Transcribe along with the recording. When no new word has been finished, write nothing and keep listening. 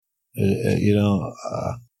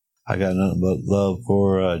I got nothing but love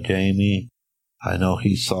for Jamie. I know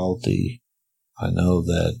he's salty. I know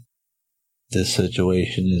that this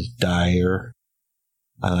situation is dire,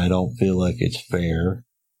 and I don't feel like it's fair.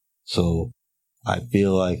 So I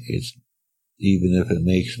feel like it's, even if it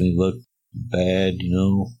makes me look bad,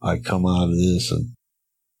 I come out of this and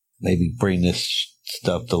maybe bring this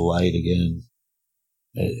stuff to light again.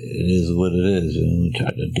 It is what it is, try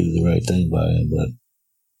to do the right thing by him, but,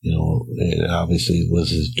 it obviously was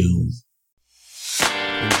his doom.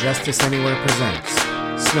 Injustice Anywhere presents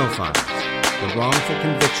Snow Files, the wrongful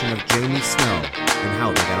conviction of Jamie Snow and how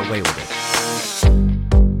they got away with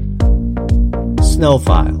it. Snow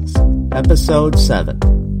Files, Episode 7,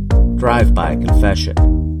 Drive-By Confession,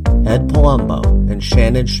 Ed Palumbo and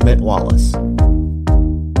Shannon Schmidt-Wallace.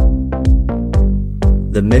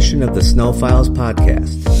 The mission of the Snow Files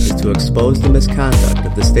podcast is to expose the misconduct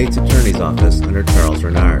of the state's attorney's office under Charles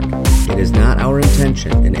Renard. It is not our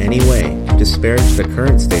intention in any way to disparage the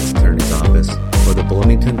current state's attorney's office or the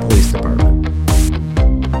Bloomington Police Department.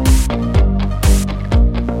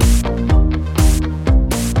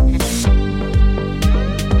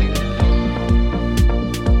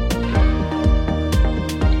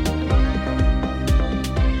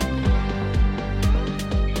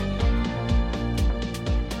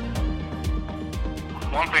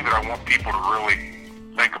 One thing that I want people to really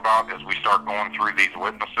think about as we start going through these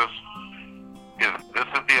witnesses is this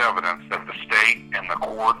is the evidence that the state and the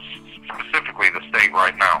courts, specifically the state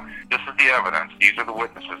right now, this is the evidence. These are the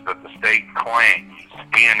witnesses that the state claims.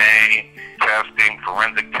 DNA testing,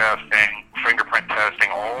 forensic testing, fingerprint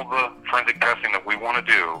testing, all the forensic testing that we want to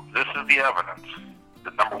do. This is the evidence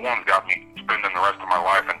that, number one, got me spending the rest of my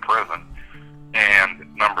life in prison, and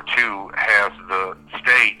number two, has the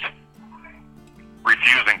state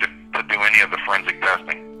refusing to do any of the forensic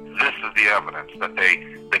testing. This is the evidence that they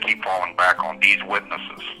keep falling back on, these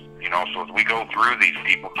witnesses. So as we go through these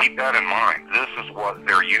people, keep that in mind. This is what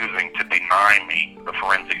they're using to deny me the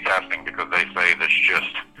forensic testing, because they say this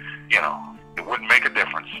just, it wouldn't make a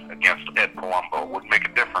difference against Ed Palumbo. It wouldn't make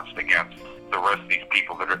a difference against the rest of these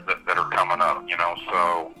people that are coming up.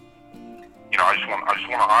 So, I just want to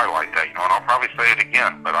highlight that. And I'll probably say it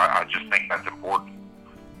again, but I just think that's important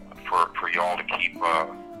for y'all to keep,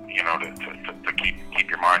 to keep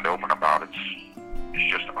your mind open about it.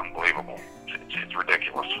 It's just unbelievable. It's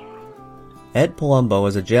ridiculous. Ed Palumbo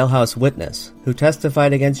was a jailhouse witness who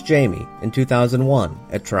testified against Jamie in 2001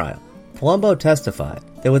 at trial. Palumbo testified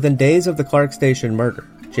that within days of the Clark Station murder,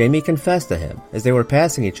 Jamie confessed to him as they were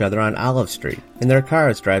passing each other on Olive Street in their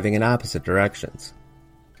cars driving in opposite directions.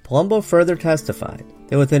 Palumbo further testified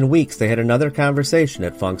that within weeks they had another conversation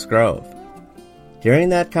at Funk's Grove. During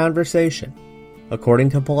that conversation, according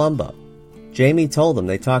to Palumbo, Jamie told him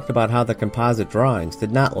they talked about how the composite drawings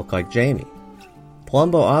did not look like Jamie.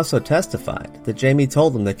 Palumbo also testified that Jamie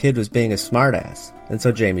told him the kid was being a smartass, and so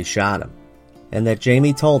Jamie shot him, and that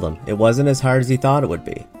Jamie told him it wasn't as hard as he thought it would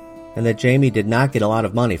be, and that Jamie did not get a lot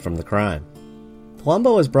of money from the crime.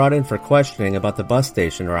 Palumbo was brought in for questioning about the bus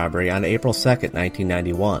station robbery on April 2,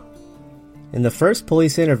 1991. In the first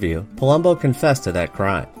police interview, Palumbo confessed to that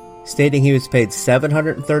crime, stating he was paid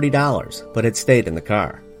 $730 but had stayed in the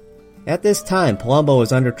car. At this time, Palumbo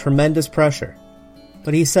was under tremendous pressure,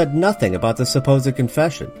 but he said nothing about the supposed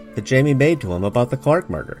confession that Jamie made to him about the Clark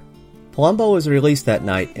murder. Palumbo was released that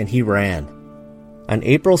night and he ran. On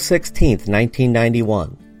April 16,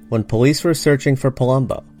 1991, when police were searching for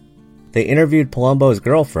Palumbo, they interviewed Palumbo's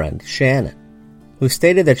girlfriend, Shannon, who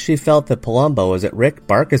stated that she felt that Palumbo was at Rick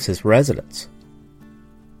Barkis's residence.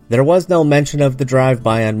 There was no mention of the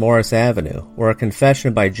drive-by on Morris Avenue or a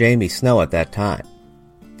confession by Jamie Snow at that time.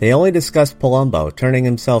 They only discussed Palumbo turning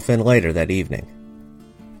himself in later that evening.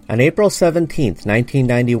 On April 17,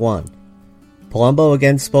 1991, Palumbo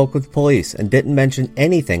again spoke with police and didn't mention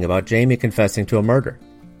anything about Jamie confessing to a murder,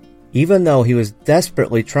 even though he was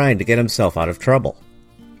desperately trying to get himself out of trouble.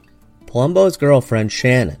 Palumbo's girlfriend,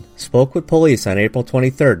 Shannon, spoke with police on April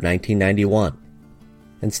 23, 1991,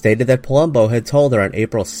 and stated that Palumbo had told her on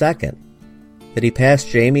April 2nd that he passed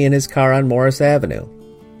Jamie in his car on Morris Avenue,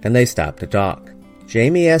 and they stopped to talk.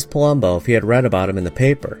 Jamie asked Palumbo if he had read about him in the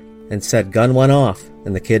paper, and said gun went off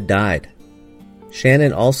and the kid died.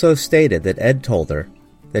 Shannon also stated that Ed told her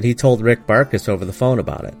that he told Rick Barkis over the phone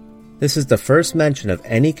about it. This is the first mention of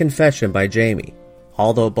any confession by Jamie,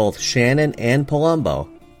 although both Shannon and Palumbo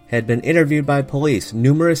had been interviewed by police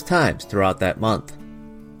numerous times throughout that month.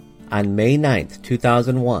 On May 9,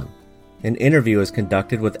 2001, an interview was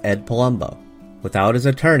conducted with Ed Palumbo, without his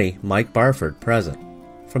attorney, Mike Barford, present.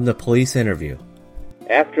 From the police interview.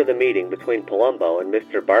 After the meeting between Palumbo and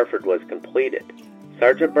Mr. Barford was completed,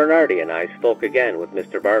 Sergeant Bernardi and I spoke again with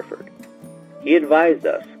Mr. Barford. He advised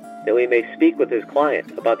us that we may speak with his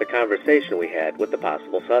client about the conversation we had with the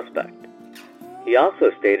possible suspect. He also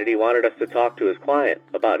stated he wanted us to talk to his client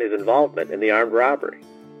about his involvement in the armed robbery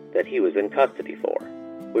that he was in custody for.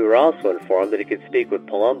 We were also informed that he could speak with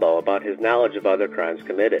Palumbo about his knowledge of other crimes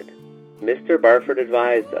committed. Mr. Barford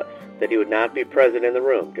advised us that he would not be present in the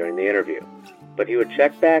room during the interview, but he would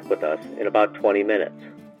check back with us in about 20 minutes.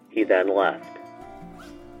 He then left.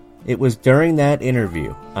 It was during that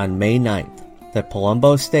interview on May 9th that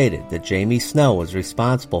Palumbo stated that Jamie Snow was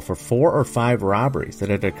responsible for 4 or 5 robberies that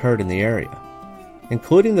had occurred in the area,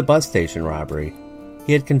 including the bus station robbery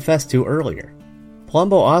he had confessed to earlier.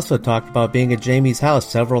 Palumbo also talked about being at Jamie's house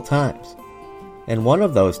several times, and one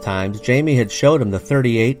of those times Jamie had showed him the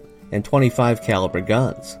 .38 and .25 caliber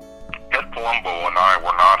guns. Ed Palumbo and I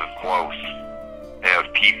were not as close as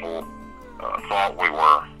people thought we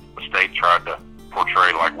were. The state tried to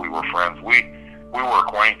portray like we were friends. We were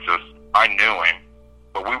acquaintances. I knew him,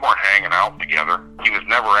 but we weren't hanging out together. He was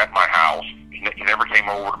never at my house. He never came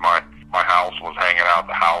over to my house, was hanging out at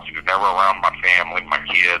the house. He was never around my family, my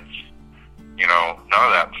kids, none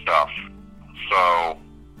of that stuff. So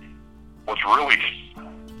what's really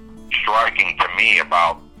striking to me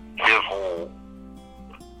about his whole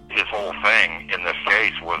thing in this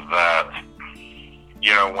case was that,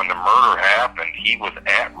 when the murder happened, he was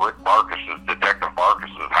at Detective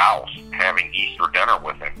Barkis's house having Easter dinner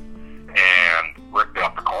with him. And Rick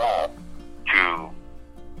got the call to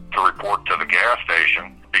report to the gas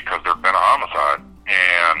station because there'd been a homicide.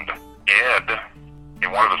 And Ed,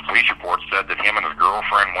 in one of his police reports, said that him and his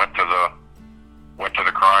girlfriend went to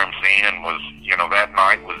the crime scene and was, that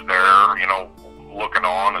night was there, looking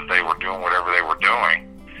on as they were doing whatever they were doing.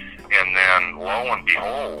 And then, lo and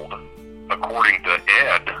behold, according to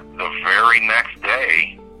Ed, the very next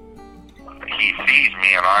day, he sees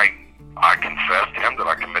me and I confessed to him that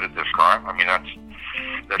I committed this crime. I mean,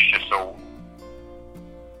 that's just so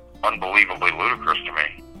unbelievably ludicrous to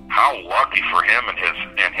me. How lucky for him and his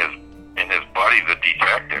buddy, the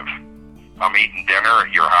detective. I'm eating dinner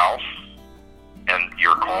at your house, and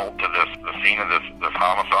you're called to the scene of this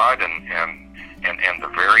homicide, and the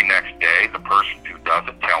very next day, the person who does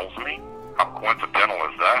it tells me. How coincidental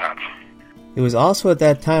is that? It was also at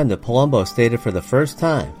that time that Palumbo stated for the first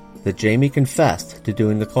time that Jamie confessed to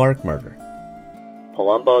doing the Clark murder.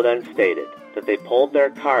 Palumbo then stated that they pulled their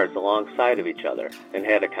cars alongside of each other and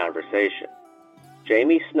had a conversation.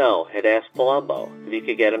 Jamie Snow had asked Palumbo if he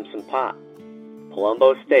could get him some pot.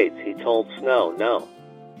 Palumbo states he told Snow no.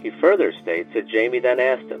 He further states that Jamie then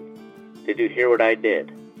asked him, "Did you hear what I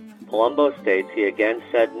did?" Palumbo states he again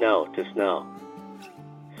said no to Snow.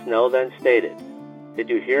 Snow then stated, "Did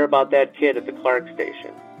you hear about that kid at the Clark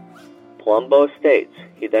station?" Palumbo states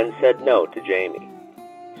he then said no to Jamie.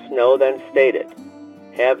 Snow then stated,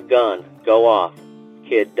 "Have gun, go off,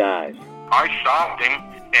 kid dies." I stopped him,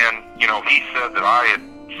 and, he said that I had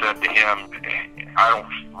said to him, I don't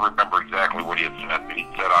remember exactly what he had said, but he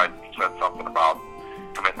said I said something about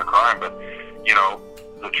committing the crime, but,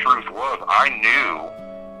 the truth was, I knew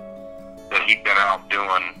that he'd been out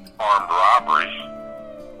doing armed robberies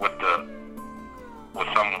with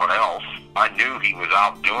someone else. I knew he was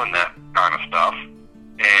out doing that kind of stuff,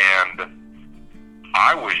 and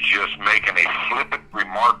I was just making a flippant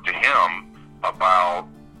remark to him about,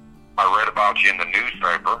 I read about you in the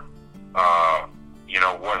newspaper,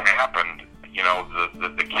 what happened,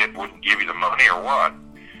 the kid wouldn't give you the money or what,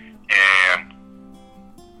 and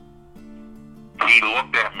he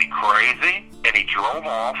looked at me crazy, and he drove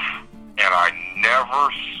off, and I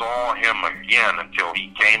never saw him again until he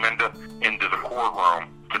came into the courtroom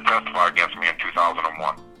to testify against me in 2000,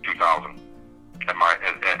 at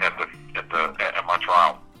my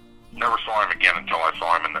trial. Never saw him again until I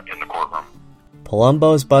saw him in the courtroom.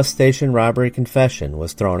 Palumbo's bus station robbery confession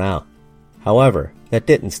was thrown out. However, that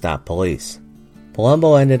didn't stop police.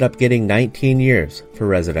 Palumbo ended up getting 19 years for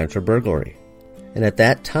residential burglary. And at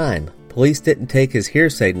that time, police didn't take his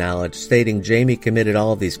hearsay knowledge stating Jamie committed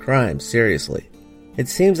all of these crimes seriously. It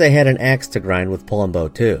seems they had an axe to grind with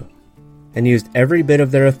Palumbo too, and used every bit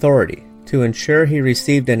of their authority to ensure he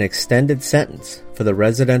received an extended sentence for the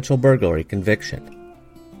residential burglary conviction.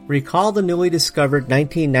 Recall the newly discovered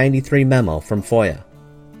 1993 memo from FOIA.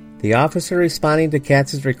 The officer responding to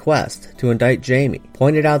Katz's request to indict Jamie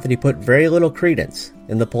pointed out that he put very little credence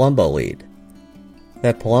in the Palumbo lead,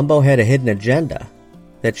 that Palumbo had a hidden agenda,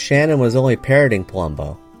 that Shannon was only parroting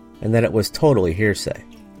Palumbo, and that it was totally hearsay.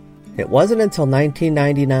 It wasn't until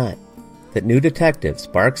 1999 that new detectives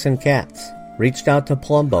Barks and Katz reached out to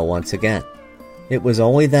Palumbo once again. It was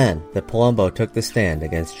only then that Palumbo took the stand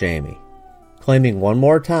against Jamie. claiming one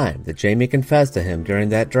more time that Jamie confessed to him during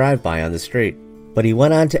that drive-by on the street. But he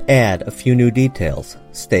went on to add a few new details,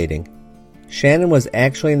 stating, Shannon was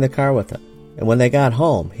actually in the car with him, and when they got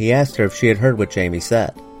home, he asked her if she had heard what Jamie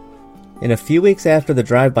said. In a few weeks after the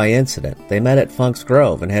drive-by incident, they met at Funk's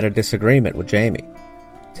Grove and had a disagreement with Jamie,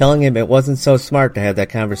 telling him it wasn't so smart to have that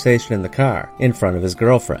conversation in the car in front of his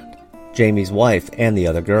girlfriend, Jamie's wife, and the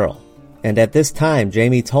other girl. And at this time,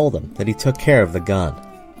 Jamie told him that he took care of the gun.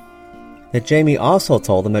 That Jamie also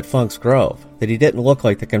told him at Funk's Grove that he didn't look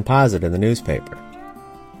like the composite in the newspaper.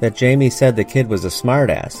 That Jamie said the kid was a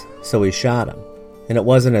smartass, so he shot him, and it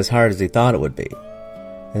wasn't as hard as he thought it would be,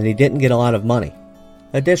 and he didn't get a lot of money.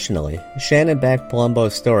 Additionally, Shannon backed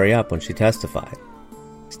Palumbo's story up when she testified,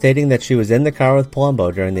 stating that she was in the car with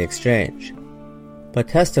Palumbo during the exchange, but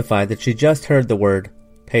testified that she just heard the word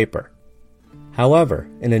paper. However,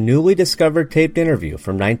 in a newly discovered taped interview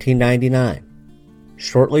from 1999,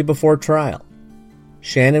 shortly before trial,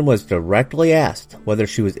 Shannon was directly asked whether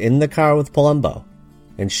she was in the car with Palumbo,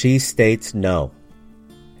 and she states no.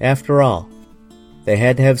 After all, they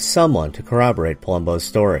had to have someone to corroborate Palumbo's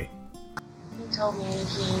story. He told me he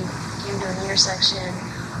came to an intersection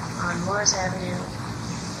on Morris Avenue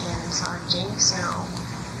and saw Jamie Snow.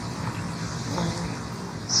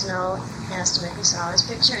 And Snow asked him if he saw his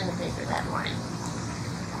picture in the paper that morning.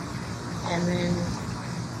 And then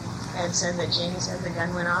Ed said that Jamie said the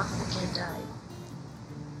gun went off and the kid died.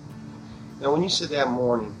 Now, when you said that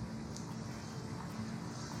morning,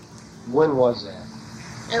 when was that?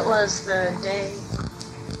 It was the day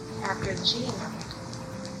after the shooting happened.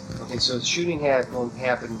 Okay, so the shooting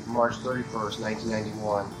happened March 31st,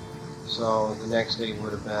 1991. So the next day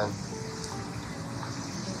would have been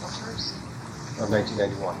April 1st. of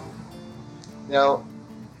 1991. Now,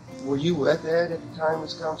 were you at that at the time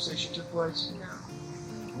this conversation took place? No.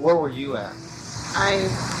 Where were you at? I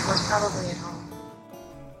was probably at home.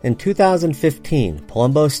 In 2015,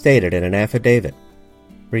 Palumbo stated in an affidavit,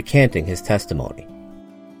 recanting his testimony.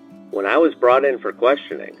 When I was brought in for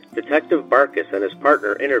questioning, Detective Barkus and his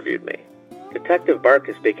partner interviewed me. Detective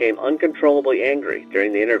Barkus became uncontrollably angry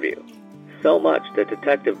during the interview, so much that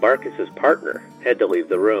Detective Barkus's partner had to leave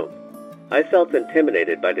the room. I felt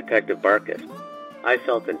intimidated by Detective Barkus. I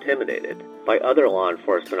felt intimidated by other law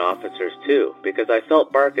enforcement officers too, because I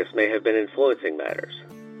felt Barkus may have been influencing matters.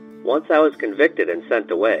 Once I was convicted and sent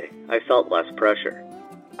away, I felt less pressure.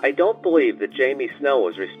 I don't believe that Jamie Snow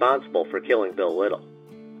was responsible for killing Bill Little.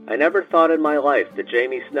 I never thought in my life that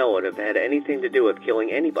Jamie Snow would have had anything to do with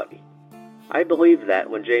killing anybody. I believed that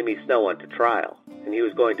when Jamie Snow went to trial, and he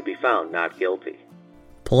was going to be found not guilty.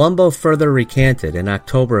 Palumbo further recanted in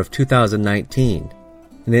October of 2019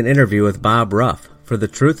 in an interview with Bob Ruff for the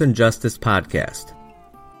Truth and Justice podcast.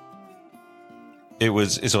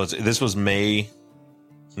 This was May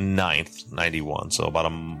 9th, 91, so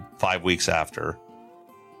about 5 weeks after.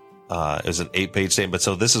 It was an 8-page statement, but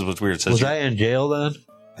so this is what's weird. It says, was I in jail then?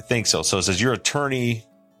 I think so. So it says your attorney,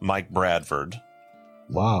 Mike Bradford,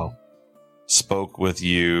 Wow. spoke with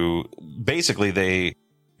you. Basically,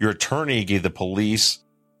 your attorney gave the police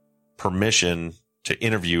permission to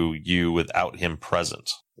interview you without him present.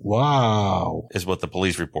 Wow. Is what the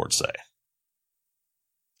police reports say.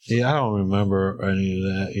 See, I don't remember any of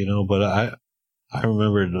that, but I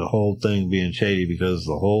remember the whole thing being shady because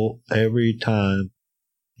every time,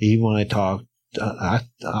 even when I talked, I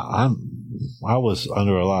was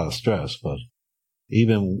under a lot of stress, but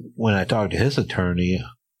even when I talked to his attorney,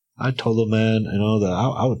 I told the man,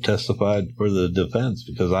 that I would testify for the defense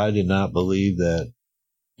because I did not believe that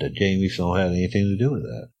Jamie Snow had anything to do with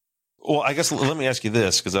that. Well, I guess let me ask you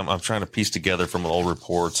this, because I'm trying to piece together from old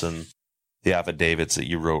reports and the affidavits that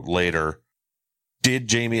you wrote later. Did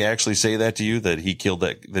Jamie actually say that to you, that he killed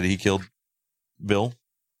Bill?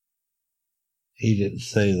 He didn't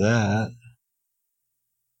say that.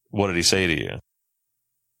 What did he say to you?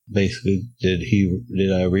 Basically,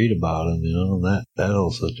 did I read about him, that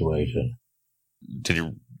whole situation.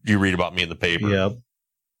 Did you read about me in the paper? Yep.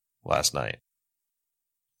 Last night.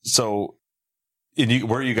 So,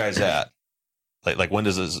 where are you guys at? Like when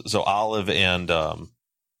does this? So Olive and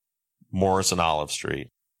Morris and Olive Street.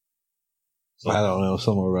 I don't know,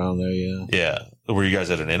 somewhere around there. Yeah. Yeah. Were you guys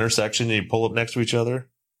at an intersection? Did you pull up next to each other?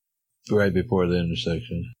 Right before the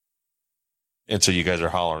intersection. And so you guys are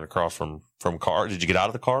hollering across from car. Did you get out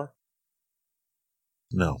of the car?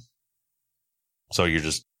 No. So you're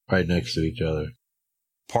just right next to each other.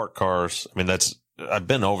 Parked cars. I mean, I've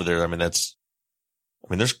been over there. I mean, there's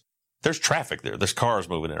traffic there. There's cars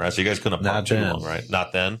moving in, right? So you guys couldn't have parked too long, right?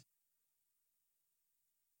 Not then.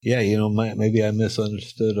 Yeah, maybe I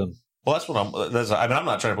misunderstood him. Well, I'm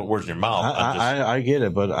not trying to put words in your mouth. I get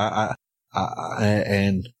it, but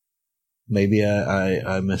And maybe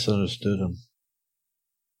I misunderstood him.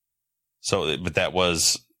 So, but that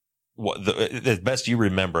was what as best you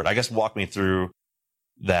remember it. I guess walk me through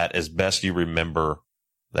that as best you remember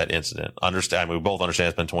that incident. Understand? I mean, we both understand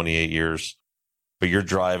it's been 28 years, but you're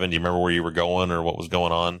driving. Do you remember where you were going or what was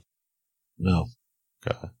going on? No.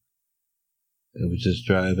 Okay. It was just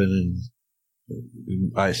driving,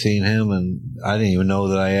 and I seen him, and I didn't even know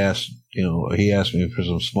that I asked. He asked me for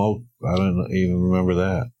some smoke. I don't even remember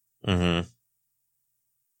that. Mm-hmm.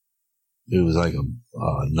 It was like a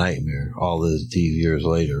nightmare. All these years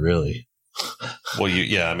later, really. Well,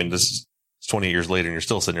 I mean, this is 20 years later, and you're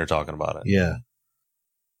still sitting here talking about it. Yeah.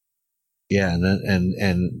 Yeah, and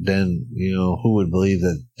then who would believe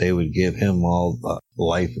that they would give him all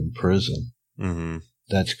life in prison? Mm-hmm.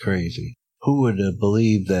 That's crazy. Who would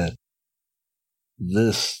believe that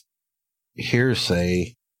this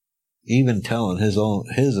hearsay, even telling his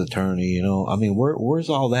attorney, I mean, where's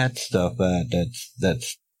all that stuff at?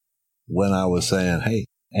 That's when I was saying, hey,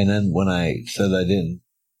 and then when I said I didn't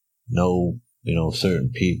know,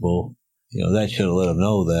 certain people, that should have let them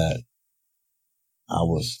know that I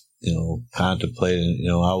was, contemplating,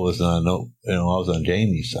 I was on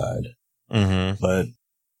Jamie's side. Mm-hmm. But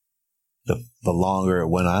the longer it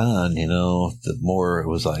went on, the more it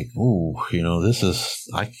was like, ooh,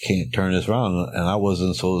 I can't turn this around. And I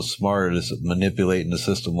wasn't so smart as manipulating the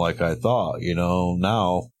system like I thought,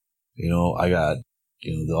 now, I got,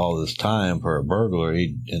 all this time for a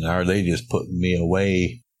burglary, and are they just putting me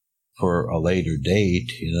away for a later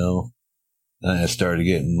date, And I started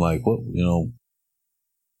getting like, what,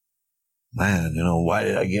 man, why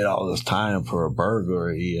did I get all this time for a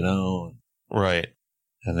burglary, Right.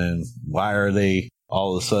 And then why are they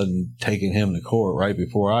all of a sudden taking him to court right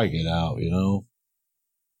before I get out,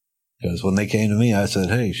 Because when they came to me, I said,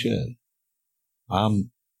 hey, shit,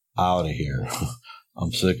 I'm out of here.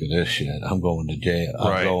 I'm sick of this shit. I'm going to jail.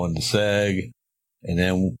 I'm going to SEG. And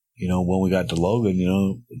then, when we got to Logan,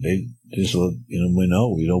 they just, we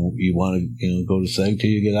know, you want to, go to SEG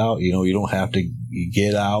till you get out. You don't have to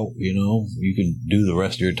get out, you can do the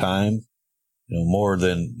rest of your time, more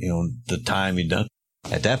than, the time you done.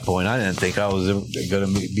 At that point, I didn't think I was going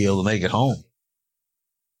to be able to make it home.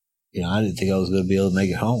 I didn't think I was going to be able to make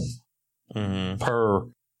it home. Mm-hmm. Per,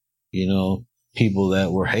 people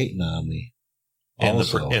that were hating on me. In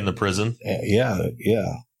the prison? Yeah.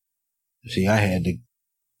 See, I had the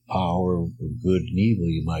power of good and evil,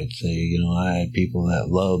 you might say. I had people that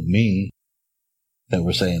loved me that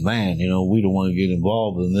were saying, man, we don't want to get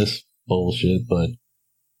involved in this bullshit, but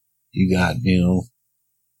you got,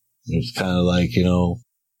 it's kind of like,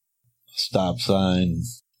 stop sign,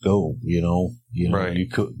 go, right. You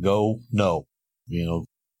could go, no,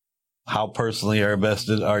 how personally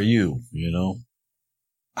invested are you,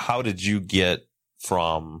 How did you get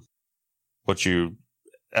from what you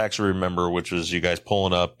actually remember, which was you guys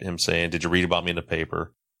pulling up, him saying, did you read about me in the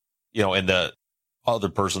paper? And the other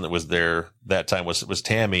person that was there that time was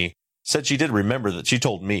Tammy, said she did remember that. She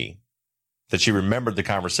told me that she remembered the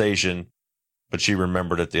conversation, but she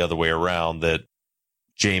remembered it the other way around, that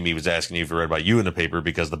Jamie was asking you if you read about you in the paper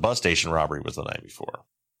because the bus station robbery was the night before.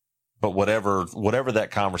 But whatever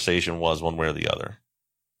that conversation was, one way or the other,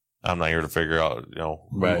 I'm not here to figure out,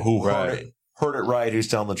 who heard it right, who's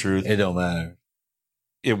telling the truth. It don't matter.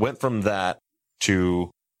 It went from that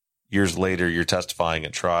to years later, you're testifying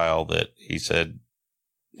at trial that he said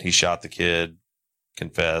he shot the kid,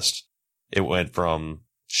 confessed. It went from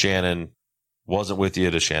Shannon wasn't with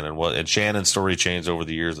you to Shannon was, and Shannon's story changed over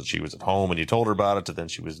the years that she was at home and you told her about it to then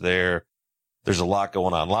she was there. There's a lot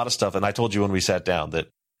going on, a lot of stuff. And I told you when we sat down that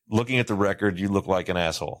looking at the record, you look like an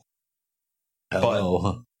asshole.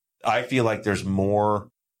 Hello. But I feel like there's more.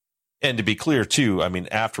 And to be clear too, I mean,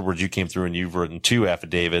 afterwards you came through and you've written 2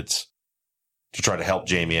 affidavits to try to help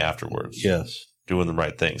Jamie afterwards. Yes. Doing the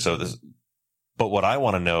right thing. But what I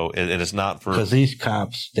want to know, and it's not for, because these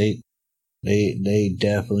cops, they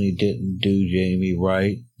definitely didn't do Jamie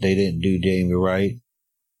right. They didn't do Jamie right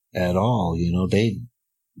at all.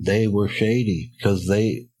 They were shady because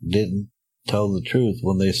they didn't tell the truth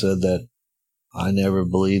when they said that. I never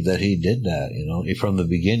believed that he did that, from the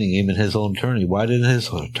beginning, even his own attorney. Why didn't his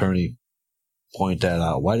attorney point that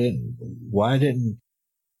out? Why did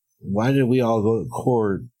we all go to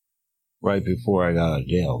court right before I got out of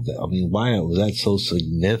jail? I mean, why was that so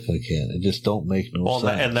significant? It just don't make no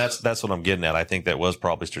sense. And that's what I'm getting at. I think that was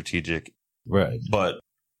probably strategic. Right. But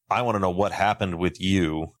I want to know what happened with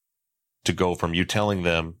you to go from you telling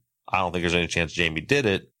them, I don't think there's any chance Jamie did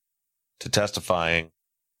it, to testifying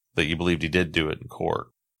that you believed he did do it in court.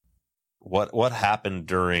 What happened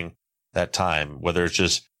during that time? Whether it's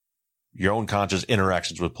just your own conscious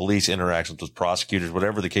interactions with police, interactions with prosecutors,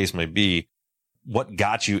 whatever the case may be, what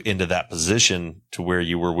got you into that position to where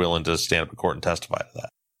you were willing to stand up in court and testify to that?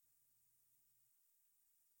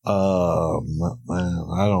 Man,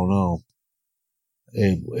 I don't know.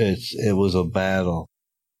 It was a battle.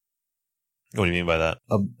 What do you mean by that?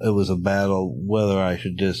 It was a battle whether I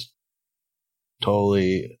should just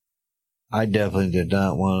I definitely did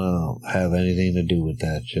not want to have anything to do with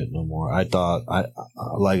that shit no more. I thought,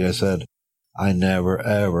 like I said, I never,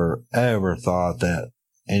 ever, ever thought that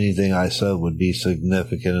anything I said would be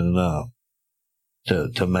significant enough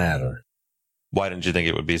to matter. Why didn't you think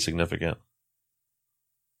it would be significant?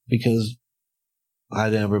 Because I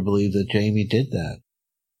never believed that Jamie did that.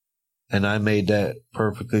 And I made that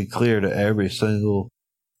perfectly clear to every single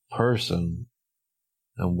person.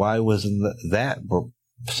 And why wasn't that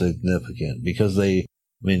significant? Because they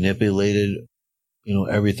manipulated,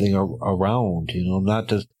 everything around, not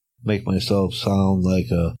to make myself sound like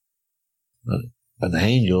an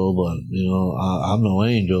angel, but, I'm no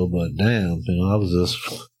angel, but damn, I was just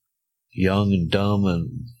young and dumb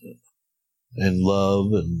and in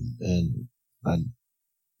love, and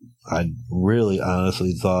I really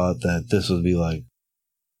honestly thought that this would be like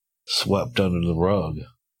swept under the rug.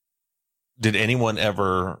 Did any of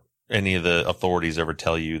the authorities ever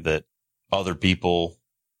tell you that other people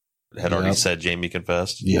had already said Jamie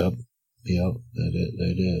confessed? Yep, they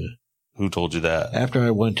did. Who told you that? After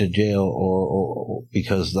I went to jail, or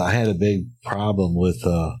because I had a big problem with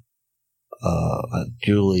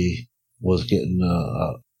Julie was getting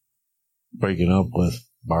breaking up with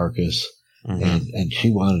Marcus, and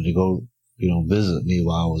she wanted to go, visit me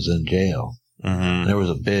while I was in jail. Mm-hmm. There was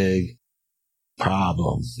a big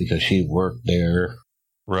problem because she worked there.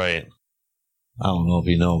 Right. I don't know if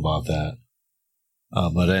you know about that.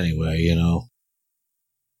 But anyway,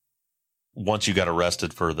 Once you got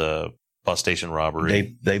arrested for the bus station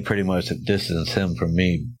robbery, they pretty much distanced him from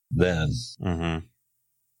me then. Mm-hmm.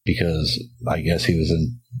 Because I guess he was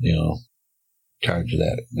in, charge of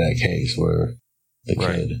that case where the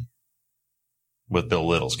kid. With Bill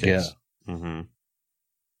Little's case. Yeah. Mm-hmm.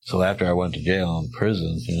 So after I went to jail and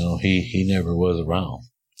prison, he never was around.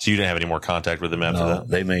 So you didn't have any more contact with him after that?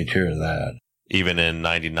 They made sure of that. Even in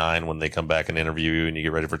 99 when they come back and interview you and you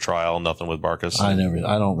get ready for trial, nothing with Marcus? I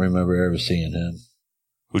don't remember ever seeing him.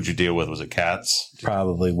 Who'd you deal with? Was it Katz?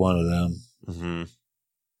 Probably one of them. Mm-hmm.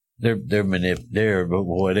 But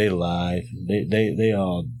boy, they lie. They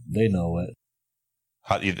know it.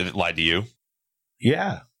 How did it lie to you?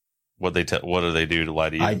 Yeah. What do they do to lie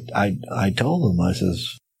to you? I told them, I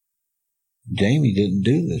says, Jamie didn't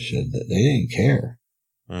do this shit. They didn't care.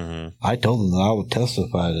 Mm-hmm. I told them that I would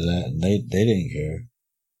testify to that, and they didn't care.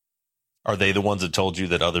 Are they the ones that told you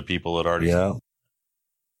that other people had already? Yeah.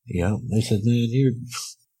 Yeah. They said, man, you're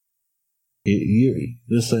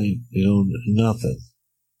this ain't, nothing.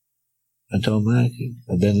 I told them that,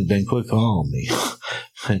 and then quit calling me.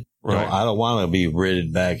 Right. I don't want to be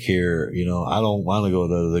written back here. I don't want to go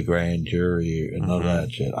to the grand jury and all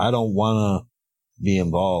that shit. I don't want to be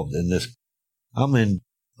involved in this. I'm in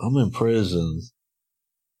prison.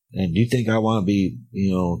 And do you think I want to be,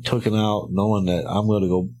 taken out knowing that I'm going to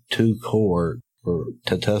go to court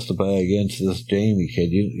to testify against this Jamie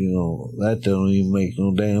kid? That don't even make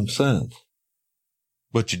no damn sense.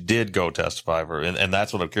 But you did go testify for, and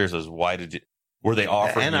that's what I'm curious is, why did you, were they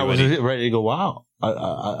offering and you I was ready to go out.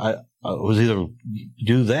 I was either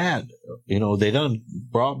do that, they done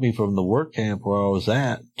brought me from the work camp where I was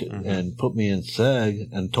at and put me in SEG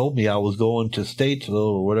and told me I was going to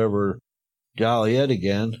Statesville or whatever, Joliet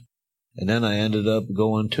again. And then I ended up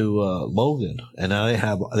going to Logan, and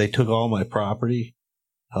they took all my property,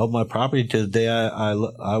 held my property to the day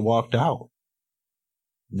I walked out.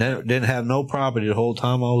 Didn't have no property the whole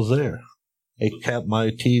time I was there. They kept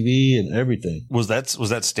my TV and everything. Was that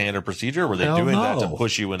standard procedure? Or were they doing that to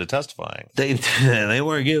push you into testifying? They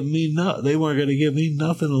weren't giving me They weren't going to give me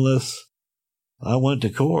nothing unless I went to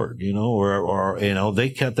court, or they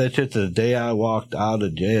kept that shit to the day I walked out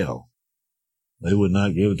of jail. They would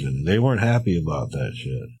not give it to me. They weren't happy about that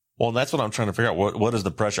shit. Well, and that's what I'm trying to figure out. What is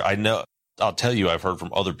the pressure? I know, I'll tell you, I've heard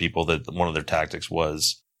from other people that one of their tactics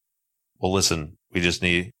was, well, listen,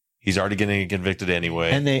 he's already getting convicted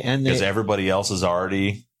anyway. And because everybody else is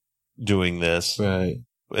already doing this. Right.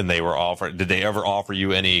 And they were did they ever offer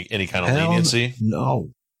you any kind of leniency? No.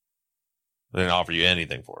 They didn't offer you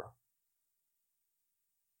anything for it.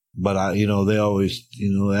 But they always,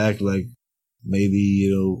 act like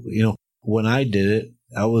maybe, when I did it,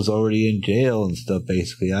 I was already in jail and stuff,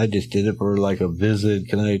 basically. I just did it for like a visit.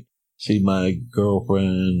 Can I see my girlfriend?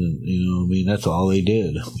 And, that's all they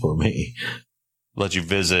did for me. Let you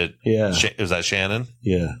visit. Yeah. Is that Shannon?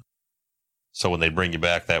 Yeah. So when they bring you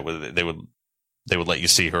back, they would let you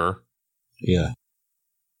see her. Yeah.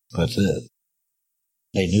 That's it.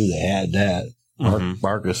 They knew they had that.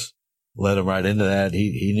 Marcus led him right into that.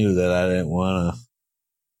 He knew that I didn't want to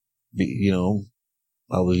be,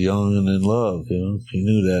 I was young and in love, He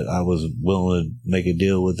knew that I was willing to make a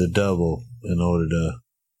deal with the devil in order to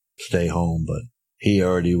stay home, but he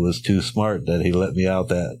already was too smart that he let me out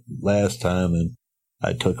that last time and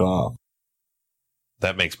I took off.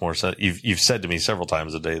 That makes more sense. You've said to me several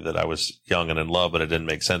times a day that I was young and in love, but it didn't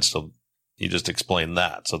make sense till you just explained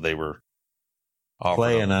that. So they were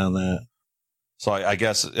playing on that. So I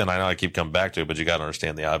guess, and I know I keep coming back to it, but you got to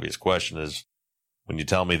understand the obvious question is when you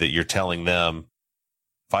tell me that you're telling them,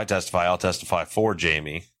 if I testify, I'll testify for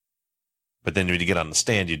Jamie. But then when you get on the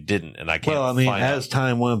stand, you didn't. And I can't. Well, I mean, as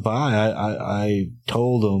time went by, I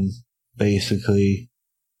told them basically,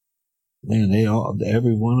 man,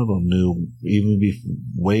 every one of them knew, even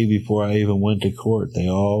way before I even went to court, they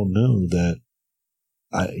all knew that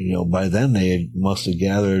by then they must have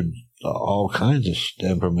gathered all kinds of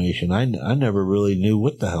information. I never really knew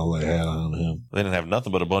what the hell they had on him. They didn't have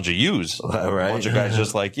nothing but a bunch of yous. Right. A bunch of guys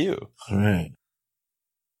just like you. Right.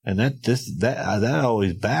 And that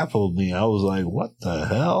always baffled me. I was like, what the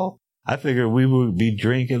hell? I figured we would be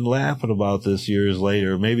drinking, laughing about this years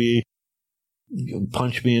later. Maybe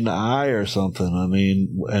punch me in the eye or something. I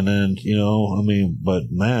mean, and then, but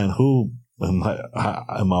man, who in my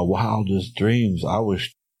wildest dreams,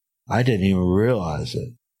 I didn't even realize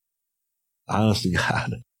it. Honest to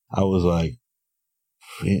God, I was like,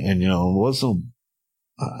 and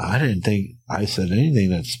I didn't think I said anything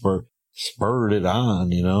that spurred it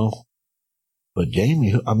on, But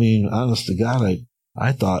Jamie, I mean, honest to God,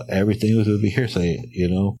 I thought everything was going to be hearsay,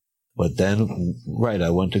 But then, I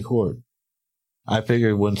went to court. I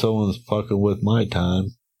figured when someone's fucking with my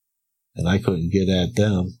time, and I couldn't get at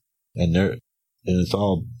them, and it's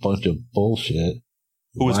all a bunch of bullshit.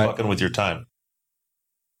 Who was fucking with your time?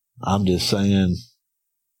 I'm just saying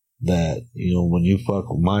that, when you fuck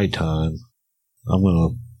with my time, I'm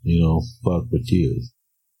going to, fuck with you.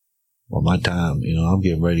 Well, my time, I'm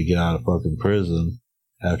getting ready to get out of fucking prison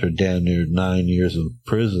after damn near 9 years of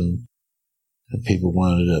prison, and people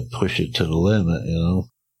wanted to push it to the limit,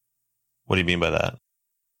 What do you mean by that?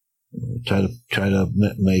 Try to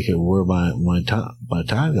make it where my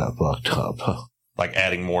time got fucked up. Like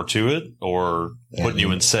adding more to it, or putting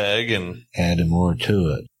you in seg and adding more to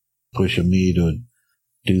it, pushing me to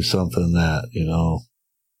do something that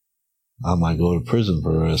I might go to prison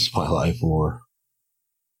for the rest of my life for.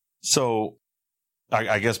 So,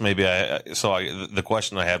 I guess maybe the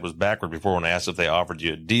question I had was backward before when I asked if they offered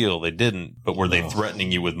you a deal. They didn't, but were they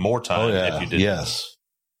threatening you with more time if you didn't? Yes.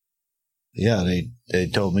 Yeah, they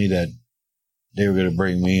told me that they were going to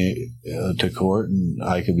bring me to court and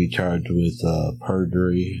I could be charged with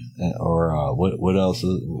perjury or what else?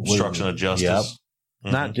 Obstruction of justice. Yep.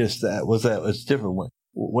 Mm-hmm. Not just that. It's different.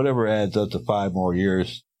 Whatever adds up to 5 more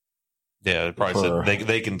years. Yeah, they probably said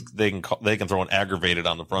they can throw an aggravated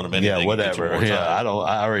on the front of anything. Yeah, whatever. Yeah, I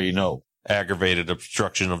already know. Aggravated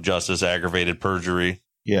obstruction of justice, aggravated perjury.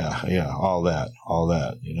 Yeah, all that,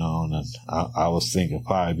 and then I was thinking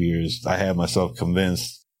 5 years. I had myself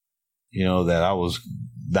convinced, that I was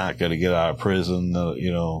not going to get out of prison,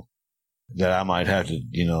 that I might have to,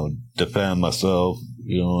 defend myself,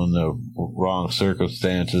 in the wrong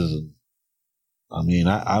circumstances. And, I mean,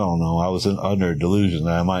 I don't know. I was under delusion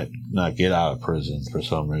that I might not get out of prison for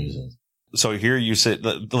some reason. So here you sit,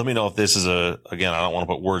 let me know if this is again, I don't want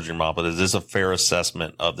to put words in your mouth, but is this a fair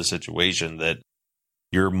assessment of the situation that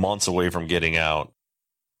you're months away from getting out?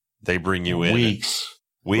 They bring you in. Weeks.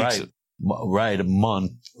 Right. A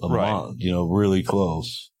month, really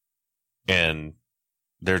close. And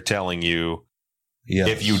they're telling you, yes,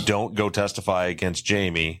 if you don't go testify against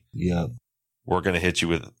Jamie, we're going to hit you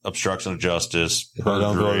with obstruction of justice,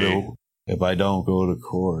 perjury. If I don't go to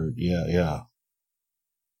court, yeah.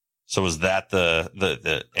 So is that the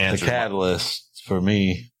answer? The catalyst for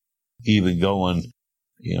me even going,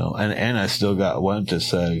 and I still went to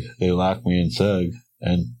SEG. They locked me in SEG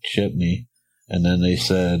and shipped me. And then they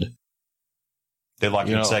said, they locked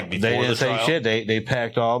you in SEG before they didn't the trial? say shit. They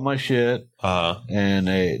packed all my shit. And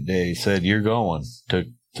they said, you're going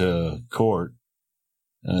to court.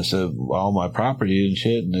 And I said, all my property and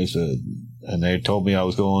shit. And they said, and they told me I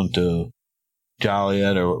was going to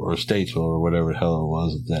Joliet or Statesville or whatever the hell it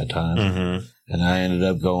was at that time. Mm-hmm. And I ended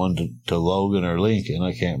up going to Logan or Lincoln.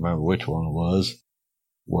 I can't remember which one it was,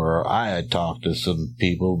 where I had talked to some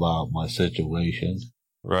people about my situation.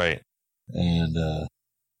 Right. And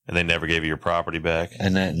And they never gave you your property back?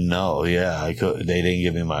 And then, they didn't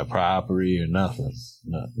give me my property or nothing.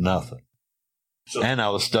 Nothing. So, and I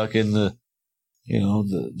was stuck in the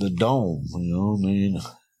dome, and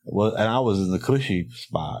I was in the cushy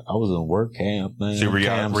spot. I was in work camp, man. So were you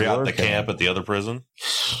out the camp at the other prison?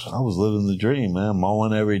 I was living the dream, man.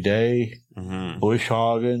 Mowing every day, bush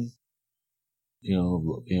hogging,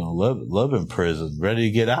 living prison, ready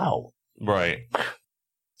to get out. Right.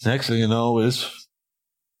 Next thing you know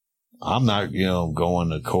I'm not, going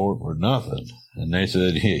to court or nothing. And they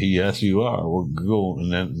said, yes, you are. We're going.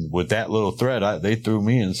 And then with that little threat, they threw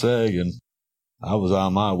me in seg, and I was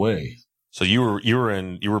on my way. So you were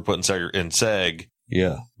put in seg.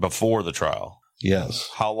 Yeah. Before the trial. Yes.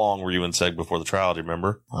 How long were you in seg before the trial? Do you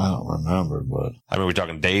remember? I don't remember, but I mean, we're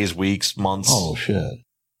talking days, weeks, months. Oh shit.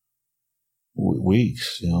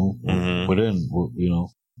 Weeks, within,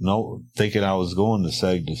 no, thinking I was going to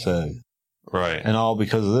seg. Right. And all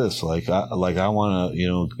because of this. I want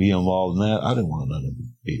to, be involved in that. I didn't want nothing to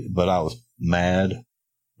be, but I was mad.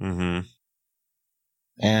 Mm-hmm.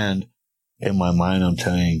 And in my mind, I'm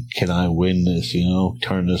telling, can I win this,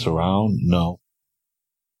 turn this around? No.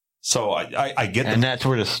 So I get that. And that's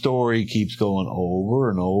where the story keeps going over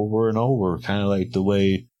and over and over, kind of like the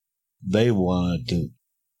way they wanted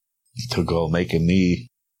to go, making me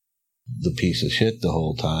the piece of shit the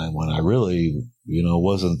whole time, when I really,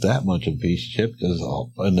 wasn't that much of a piece of shit, because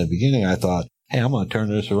in the beginning I thought, hey, I'm going to turn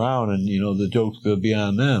this around and, the joke's going to be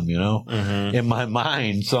on them, Mm-hmm. In my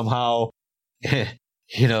mind, somehow,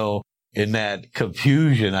 in that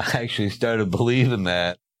confusion, I actually started believing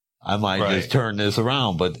that I might just turn this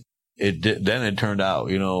around. But then it turned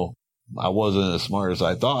out, I wasn't as smart as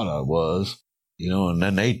I thought I was, and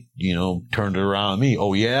then they, turned it around on me.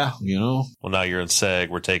 Oh, yeah, Well, now you're in seg.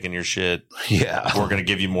 We're taking your shit. Yeah. We're going to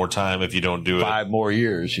give you more time if you don't do it. 5 more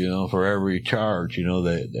years, for every charge, I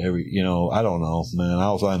don't know, man.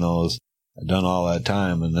 All I know is I've done all that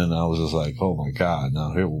time. And then I was just like, oh my God,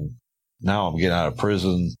 now I'm getting out of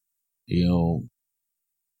prison.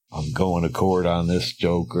 I'm going to court on this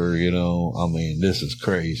joker, this is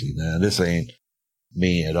crazy, man. This ain't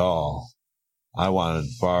me at all. I want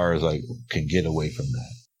as far as I can get away from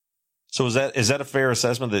that. So is that a fair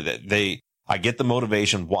assessment that I get the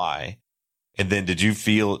motivation why, and then did you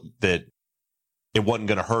feel that it wasn't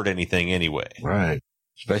going to hurt anything anyway? Right.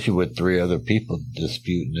 Especially with 3 other people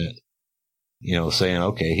disputing it, saying,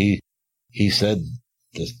 okay, he said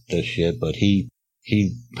this shit, but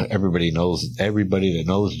everybody that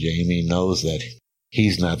knows Jamie knows that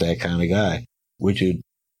he's not that kind of guy, which would,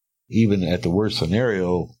 even at the worst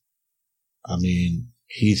scenario, I mean,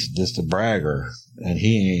 he's just a bragger, and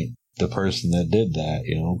he ain't the person that did that,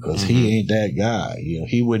 because he ain't that guy.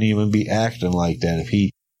 He wouldn't even be acting like that if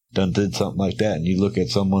he did something like that. And you look at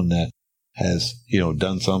someone that has,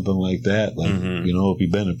 done something like that, like, if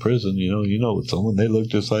you've been in prison, with someone, they look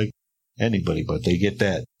just like anybody, but they get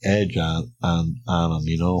that edge on them,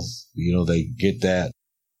 they get that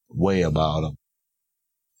way about them.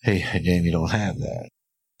 Hey, Jamie, don't have that.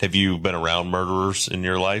 Have you been around murderers in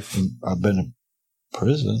your life? I've been in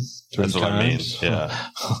prison 3 times. That's what I mean. Yeah.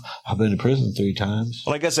 I've been in prison 3 times.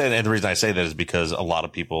 Well, I guess, and the reason I say that is because a lot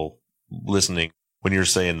of people listening, when you're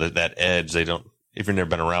saying that edge, they don't, if you've never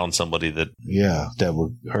been around somebody that. Yeah, that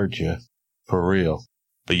would hurt you for real.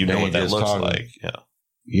 But you know what that looks like. Yeah.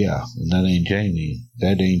 Yeah, and that ain't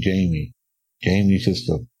Jamie. Jamie's just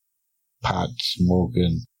a pot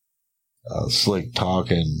smoking, slick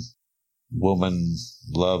talking, woman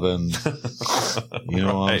loving. You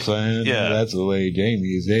know what I'm saying? Yeah, that's the way Jamie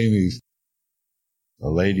is. Jamie's a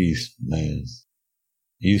ladies' man.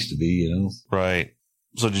 Used to be, Right.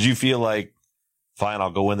 So did you feel like, fine,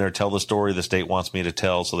 I'll go in there, tell the story the state wants me to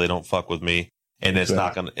tell, so they don't fuck with me, and it's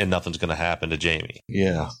not gonna, and nothing's gonna happen to Jamie?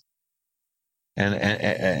 Yeah.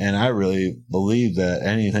 And I really believe that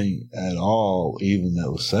anything at all, even that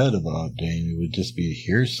was said about Jamie, would just be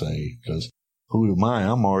hearsay. Because who am I?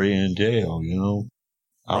 I'm already in jail.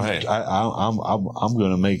 Right. I'm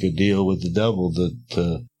going to make a deal with the devil.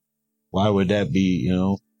 To why would that be?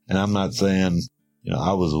 And I'm not saying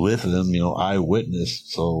I was with him. I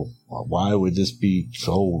witnessed. So why would this be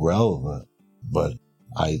so relevant? But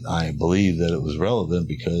I believe that it was relevant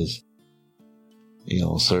because.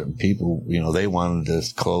 Certain people, they wanted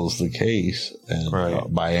to close the case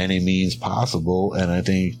and by any means possible. And I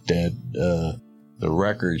think that the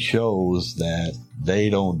record shows that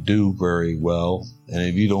they don't do very well. And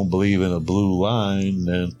if you don't believe in a blue line,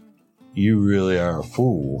 then you really are a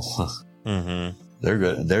fool.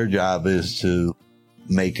 Mm-hmm. Their job is to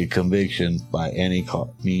make a conviction by any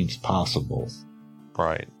means possible.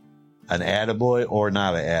 Right. An attaboy or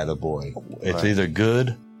not an attaboy. It's either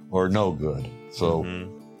good or no good. So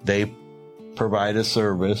they provide a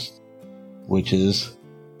service, which is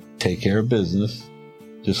take care of business,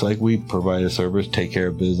 just like we provide a service, take care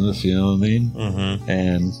of business. You know what I mean? Mm-hmm.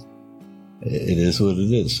 And it is what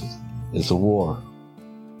it is. It's a war.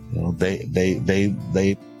 You know, they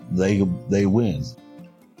win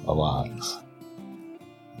a lot.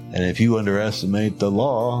 And if you underestimate the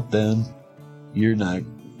law, then you're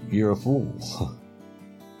a fool.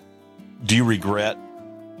 Do you regret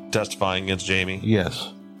testifying against Jamie?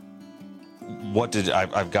 Yes.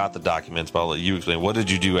 I've got the documents, but I'll let you explain. What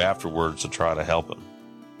did you do afterwards to try to help him?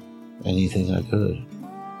 Anything I could.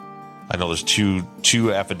 I know there's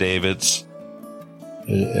two affidavits.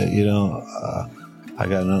 I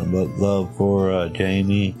got nothing but love for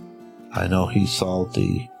Jamie. I know he's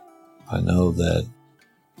salty. I know that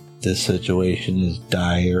this situation is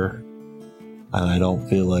dire, and I don't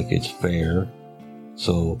feel like it's fair.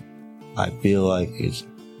 So I feel like it's,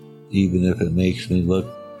 even if it makes me look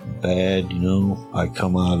bad, I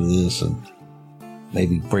come out of this and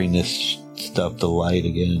maybe bring this stuff to light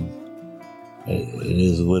again. It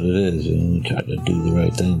is what it is, try to do the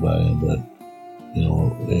right thing by him, but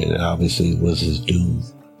it obviously was his doom.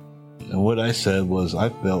 And what I said was, I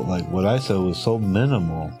felt like what I said was so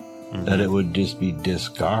minimal that it would just be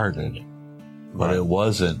discarded. But it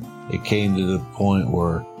wasn't. It came to the point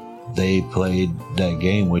where they played that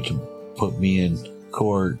game, which put me in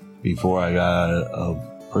court before I got out of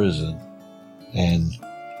prison. And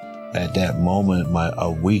at that moment,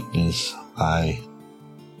 a weakness, I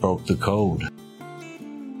broke the code.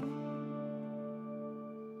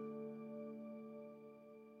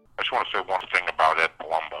 I just want to say one thing about Ed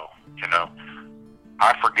Palumbo.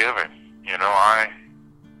 I forgive him.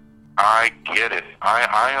 I get it.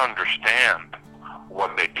 I understand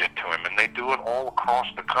what they did to him, and they do it all across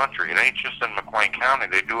the country. It ain't just in McLean County.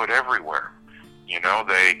 They do it everywhere.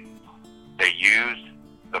 They used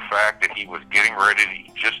the fact that he was getting ready.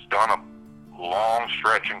 He just done a long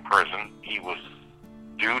stretch in prison. He was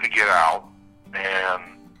due to get out, and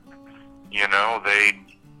they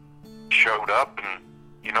showed up and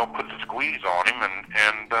put the squeeze on him,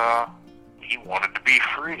 and he wanted to be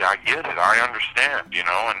free. I get it. I understand, and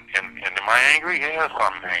am I angry? Yes,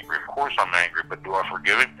 I'm angry. Of course I'm angry, but do I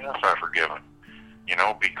forgive him? Yes, I forgive him.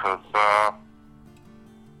 Because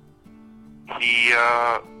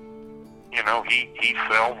he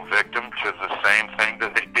fell victim to the same thing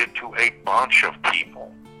that they did to a bunch of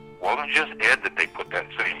people. It wasn't just Ed that they put that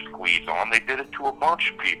same squeeze on. They did it to a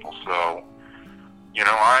bunch of people. So,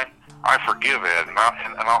 I forgive Ed, and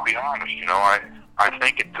I'll be honest. I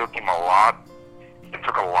think it took him a lot of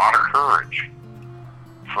courage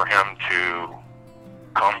for him to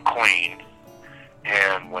come clean.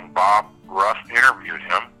 And when Bob Ruff interviewed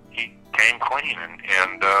him, he came clean and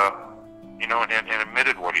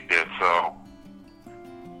admitted what he did. So,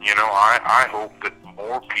 I hope that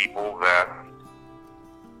more people that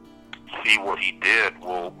see what he did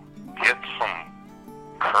will get some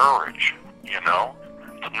courage.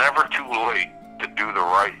 It's never too late to do the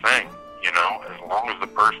right thing. As long as the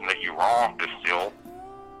person that you wronged is still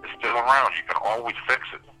around, you can always fix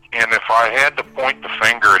it. And if I had to point the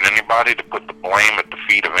finger at anybody, to put the blame at the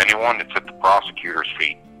feet of anyone, it's at the prosecutor's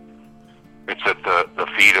feet. It's at the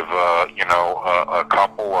feet of a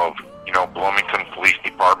couple of Bloomington Police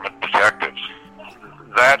Department detectives.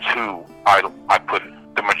 That's who I put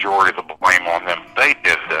the majority of the blame on them. They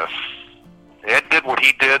did this. Ed did what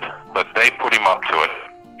he did, but they put him up to it.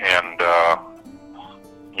 And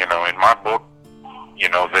in my book,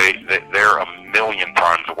 they're a million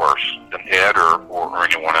times worse than Ed or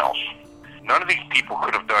anyone else. None of these people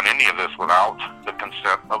could have done any of this without the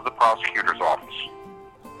consent of the prosecutor's office,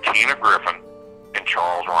 Tina Griffin and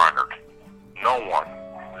Charles Reinert. No one.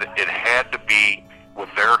 It had to be with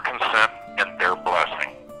their consent and their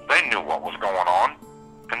blessing. They knew what was going on,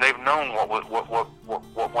 and they've known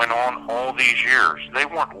what went on all these years. They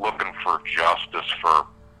weren't looking for justice for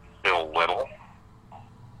Bill Little.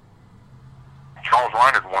 Charles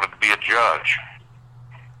Reinert wanted to be a judge,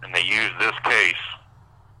 and they used this case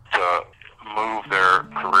to move their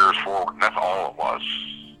careers forward, and that's all it was.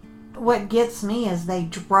 What gets me is they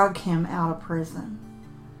drug him out of prison.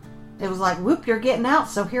 It was like, whoop, you're getting out,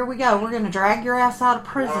 so here we go. We're going to drag your ass out of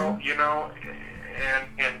prison. Well,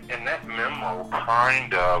 and that memo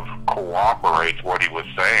kind of cooperates what he was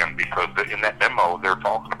saying, because in that memo they're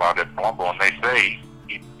talking about Ed Palumbo, and they say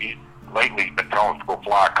he lately has been telling us to go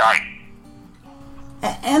fly a kite.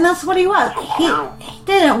 And that's what he was. He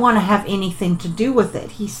didn't want to have anything to do with it.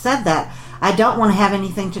 He said that. I don't want to have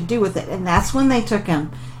anything to do with it. And that's when they took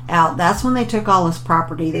him out. That's when they took all his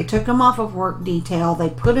property. They took him off of work detail. They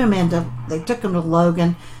took him to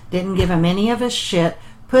Logan, didn't give him any of his shit,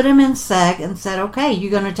 put him in seg and said, okay, you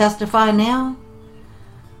going to testify now?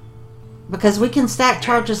 Because we can stack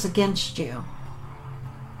charges against you.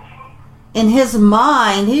 In his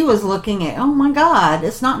mind, he was looking at, oh my God,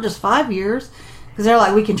 it's not just 5 years. Because they're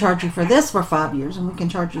like, we can charge you for this for 5 years, and we can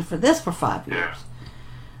charge you for this for 5 years. Yeah.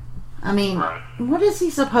 I mean, Right. what is he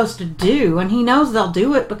supposed to do? And he knows they'll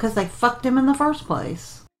do it because they fucked him in the first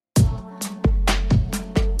place.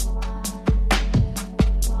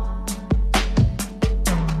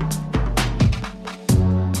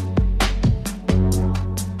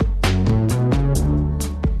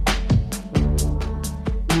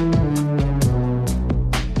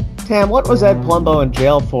 Tam, what was Ed Palumbo in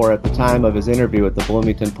jail for at the time of his interview at the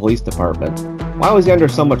Bloomington Police Department? Why was he under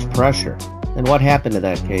so much pressure? And what happened to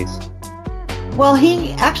that case? Well,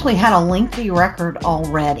 he actually had a lengthy record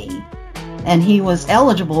already, and he was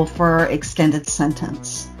eligible for extended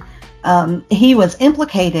sentence. He was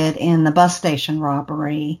implicated in the bus station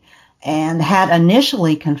robbery and had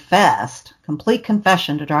initially confessed, complete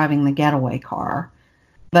confession to driving the getaway car.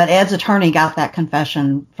 But Ed's attorney got that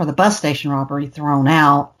confession for the bus station robbery thrown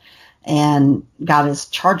out and got his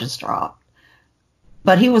charges dropped.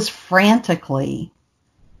 But he was frantically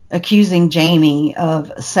accusing Jamie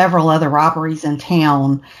of several other robberies in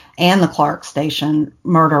town and the Clark Station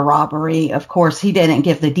murder robbery. Of course, he didn't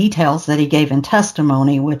give the details that he gave in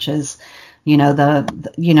testimony, which is,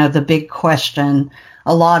 the big question.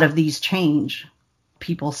 A lot of these change.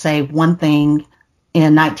 People say one thing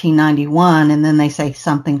in 1991, and then they say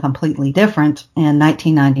something completely different in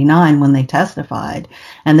 1999 when they testified.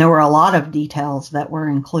 And there were a lot of details that were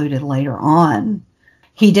included later on.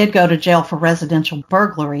 He did go to jail for residential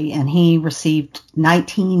burglary, and he received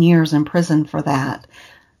 19 years in prison for that.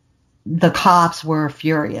 The cops were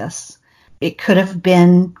furious. It could have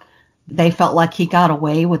been they felt like he got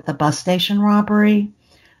away with the bus station robbery.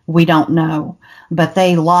 We don't know. But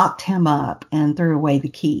they locked him up and threw away the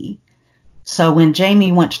key. So when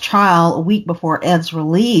Jamie went to trial a week before Ed's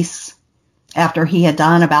release, after he had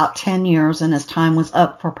done about 10 years and his time was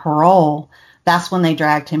up for parole, that's when they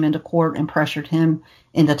dragged him into court and pressured him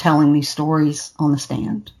into telling these stories on the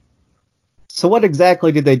stand. So what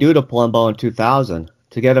exactly did they do to Palumbo in 2000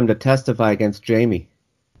 to get him to testify against Jamie?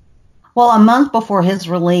 Well, a month before his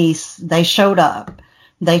release, they showed up.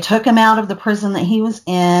 They took him out of the prison that he was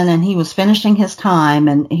in, and he was finishing his time,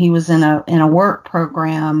 and he was in a work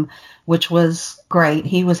program, which was great.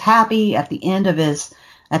 He was happy at the end of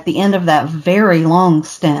that very long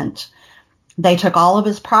stint. They took all of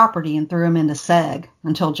his property and threw him into seg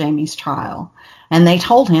until Jamie's trial. And they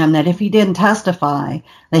told him that if he didn't testify,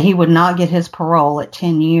 that he would not get his parole at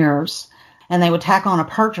 10 years. And they would tack on a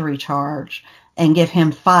perjury charge and give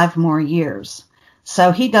him 5 more years.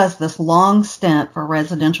 So he does this long stint for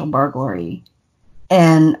residential burglary.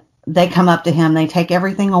 And they come up to him, they take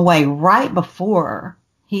everything away right before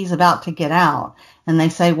he's about to get out. And they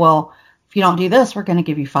say, well, if you don't do this, we're going to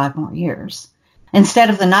give you 5 more years. Instead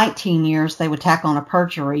of the 19 years, they would tack on a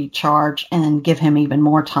perjury charge and give him even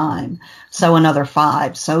more time. So another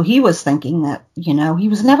 5. So he was thinking that, he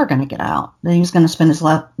was never going to get out, that he was going to spend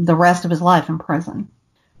the rest of his life in prison.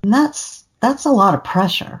 And that's a lot of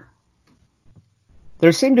pressure.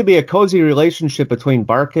 There seemed to be a cozy relationship between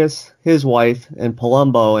Barkus, his wife, and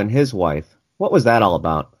Palumbo and his wife. What was that all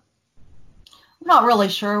about? I'm not really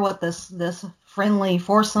sure what this friendly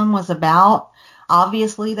foursome was about.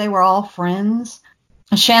 Obviously, they were all friends.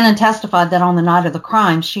 Shannon testified that on the night of the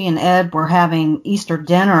crime, she and Ed were having Easter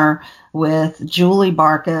dinner with Julie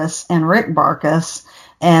Barkus and Rick Barkus,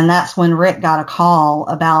 and that's when Rick got a call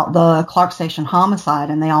about the Clark Station homicide,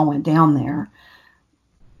 and they all went down there.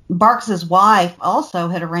 Barkus's wife also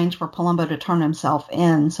had arranged for Palumbo to turn himself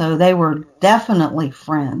in, so they were definitely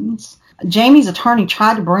friends. Jamie's attorney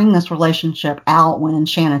tried to bring this relationship out when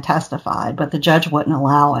Shannon testified, but the judge wouldn't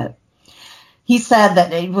allow it. He said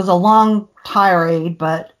that it was a long tirade,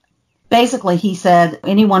 but basically he said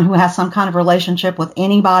anyone who has some kind of relationship with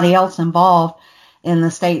anybody else involved in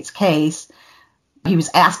the state's case, he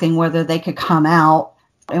was asking whether they could come out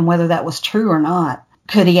and whether that was true or not.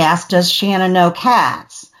 Could he ask, does Shannon know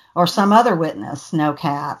Katz or some other witness know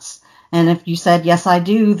Katz? And if you said, yes, I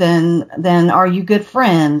do, then are you good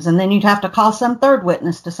friends? And then you'd have to call some third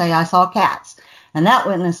witness to say, I saw Katz and that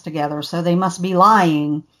witness together, so they must be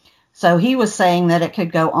lying. So he was saying that it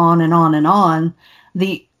could go on and on and on.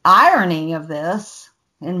 The irony of this,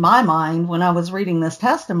 in my mind, when I was reading this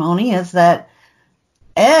testimony, is that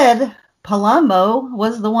Ed Palumbo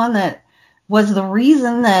was the one that was the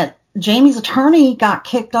reason that Jamie's attorney got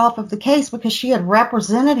kicked off of the case because she had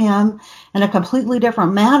represented him in a completely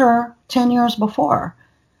different matter 10 years before.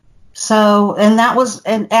 So, and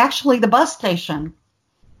actually the bus station.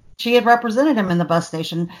 She had represented him in the bus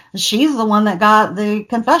station. She's the one that got the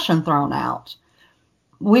confession thrown out.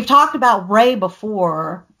 We've talked about Ray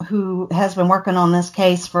before, who has been working on this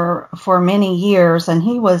case for many years, and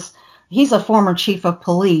he's a former chief of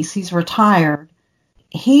police. He's retired.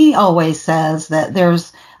 He always says that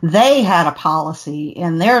they had a policy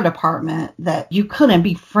in their department that you couldn't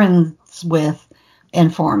be friends with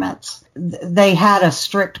informants. They had a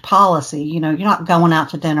strict policy. You know, you're not going out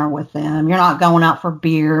to dinner with them. You're not going out for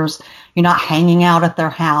beers. You're not hanging out at their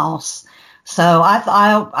house. So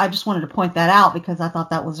I just wanted to point that out because I thought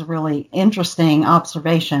that was a really interesting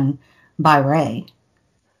observation by Ray.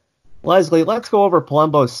 Leslie, let's go over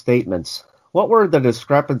Palumbo's statements. What were the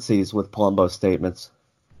discrepancies with Palumbo's statements?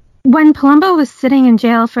 When Palumbo was sitting in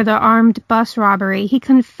jail for the armed bus robbery, he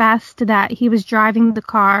confessed that he was driving the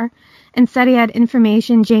car and said he had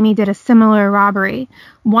information Jamie did a similar robbery.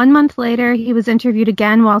 1 month later, he was interviewed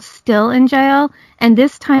again while still in jail, and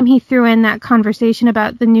this time he threw in that conversation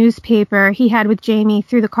about the newspaper he had with Jamie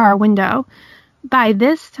through the car window. By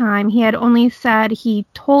this time, he had only said he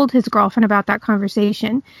told his girlfriend about that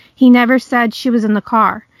conversation. He never said she was in the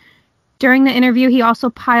car. During the interview, he also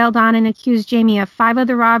piled on and accused Jamie of 5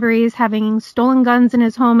 other robberies, having stolen guns in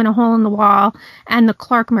his home and a hole in the wall, and the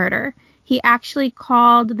Clark murder. He actually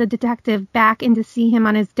called the detective back in to see him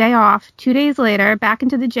on his day off 2 days later, back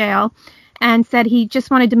into the jail, and said he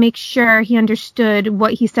just wanted to make sure he understood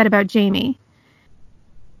what he said about Jamie.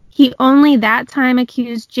 He only that time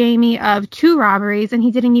accused Jamie of 2 robberies, and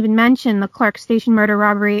he didn't even mention the Clark Station murder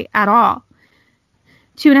robbery at all.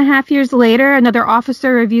 2.5 years later, another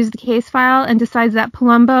officer reviews the case file and decides that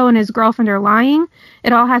Palumbo and his girlfriend are lying.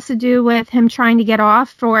 It all has to do with him trying to get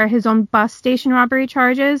off for his own bus station robbery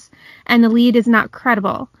charges, and the lead is not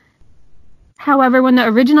credible. However, when the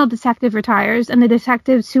original detective retires and the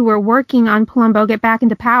detectives who were working on Palumbo get back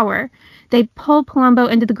into power, they pull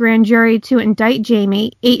Palumbo into the grand jury to indict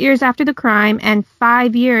Jamie 8 years after the crime and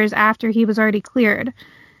 5 years after he was already cleared.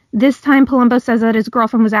 This time, Palumbo says that his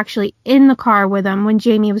girlfriend was actually in the car with him when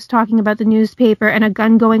Jamie was talking about the newspaper and a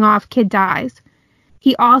gun going off, kid dies.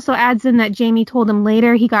 He also adds in that Jamie told him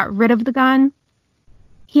later he got rid of the gun.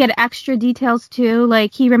 He had extra details too,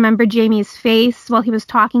 like he remembered Jamie's face while he was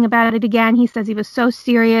talking about it again. He says he was so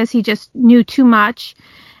serious, he just knew too much.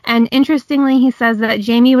 And interestingly, he says that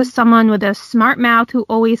Jamie was someone with a smart mouth who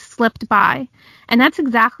always slipped by. And that's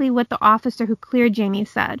exactly what the officer who cleared Jamie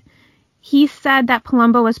said. He said that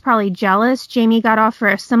Palumbo was probably jealous Jamie got off for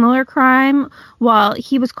a similar crime while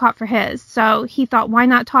he was caught for his. So he thought, why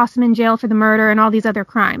not toss him in jail for the murder and all these other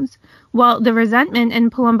crimes? Well, the resentment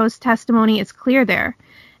in Palumbo's testimony is clear there.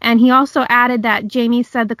 And he also added that Jamie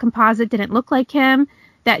said the composite didn't look like him,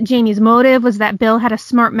 that Jamie's motive was that Bill had a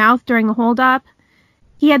smart mouth during the holdup.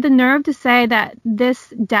 He had the nerve to say that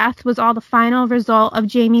this death was all the final result of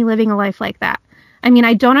Jamie living a life like that. I mean,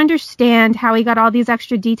 I don't understand how he got all these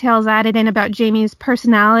extra details added in about Jamie's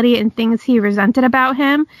personality and things he resented about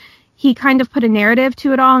him. He kind of put a narrative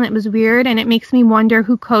to it all, and it was weird, and it makes me wonder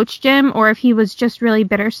who coached him or if he was just really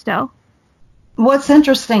bitter still. What's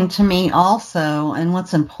interesting to me also, and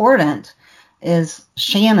what's important, is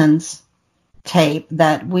Shannon's tape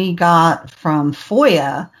that we got from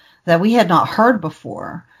FOIA that we had not heard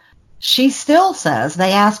before. She still says,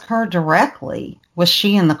 they asked her directly, was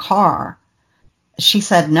she in the car? She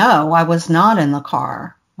said, no, I was not in the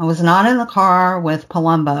car. I was not in the car with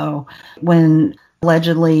Palumbo when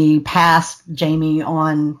allegedly passed Jamie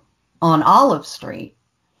on Olive Street.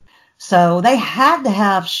 So they had to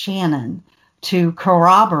have Shannon to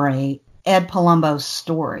corroborate Ed Palumbo's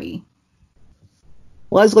story.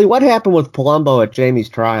 Leslie, what happened with Palumbo at Jamie's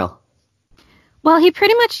trial? Well, he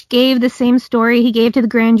pretty much gave the same story he gave to the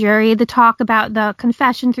grand jury, the talk about the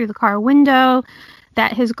confession through the car window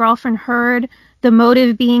that his girlfriend heard, the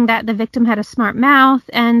motive being that the victim had a smart mouth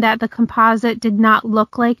and that the composite did not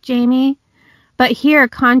look like Jamie. But here,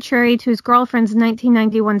 contrary to his girlfriend's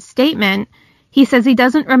 1991 statement, he says he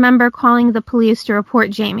doesn't remember calling the police to report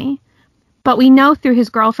Jamie. But we know through his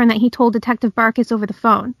girlfriend that he told Detective Barkis over the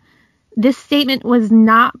phone. This statement was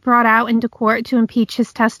not brought out into court to impeach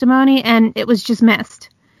his testimony, and it was just missed.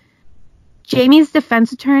 Jamie's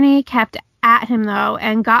defense attorney kept at him, though,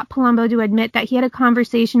 and got Palumbo to admit that he had a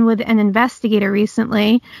conversation with an investigator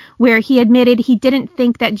recently where he admitted he didn't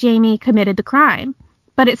think that Jamie committed the crime.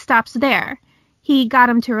 But it stops there. He got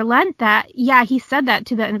him to relent that, yeah, he said that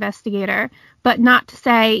to the investigator, but not to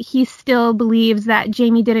say he still believes that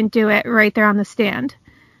Jamie didn't do it right there on the stand.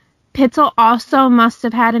 Pitzel also must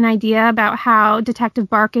have had an idea about how Detective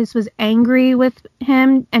Barkis was angry with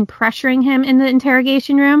him and pressuring him in the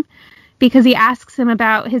interrogation room, because he asks him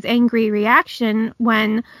about his angry reaction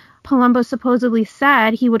when Palumbo supposedly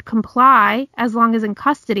said he would comply as long as in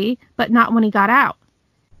custody, but not when he got out.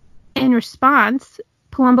 In response,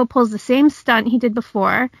 Palumbo pulls the same stunt he did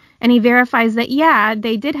before, and he verifies that, yeah,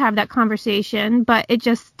 they did have that conversation, but it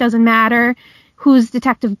just doesn't matter who's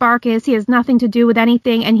Detective Barkis. He has nothing to do with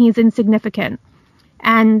anything, and he's insignificant.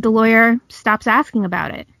 And the lawyer stops asking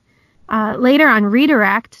about it. Later on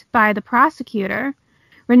redirect by the prosecutor,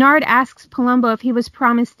 Renard asks Palumbo if he was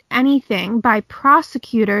promised anything by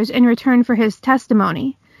prosecutors in return for his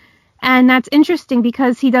testimony. And that's interesting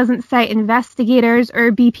because he doesn't say investigators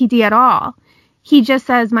or BPD at all. He just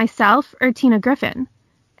says myself or Tina Griffin.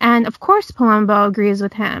 And of course Palumbo agrees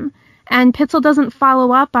with him. And Pitzel doesn't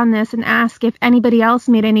follow up on this and ask if anybody else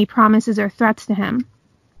made any promises or threats to him.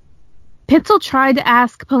 Pitzel tried to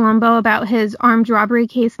ask Palumbo about his armed robbery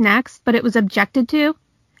case next, but it was objected to.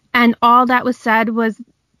 And all that was said was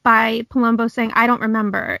by Palumbo saying, I don't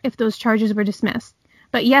remember if those charges were dismissed.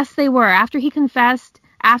 But yes, they were. After he confessed,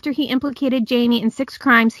 after he implicated Jamie in 6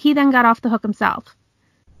 crimes, he then got off the hook himself.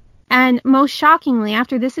 And most shockingly,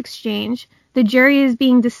 after this exchange, the jury is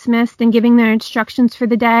being dismissed and giving their instructions for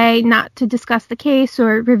the day not to discuss the case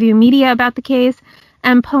or review media about the case.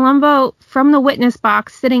 And Palumbo, from the witness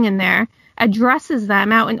box sitting in there, addresses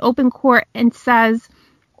them out in open court and says,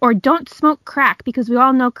 or don't smoke crack because we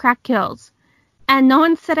all know crack kills. And no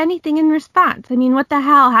one said anything in response. I mean, what the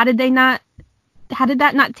hell? How did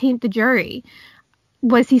that not taint the jury?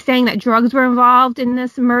 Was he saying that drugs were involved in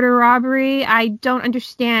this murder robbery? I don't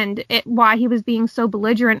understand why he was being so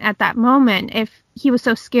belligerent at that moment if he was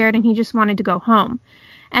so scared and he just wanted to go home.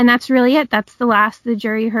 And that's really it. That's the last the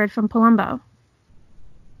jury heard from Palumbo.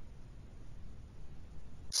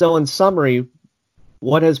 So in summary,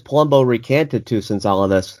 what has Palumbo recanted to since all of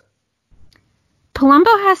this?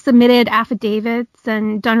 Palumbo has submitted affidavits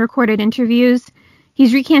and done recorded interviews.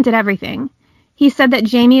 He's recanted everything. He said that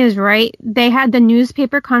Jamie is right. They had the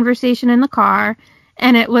newspaper conversation in the car,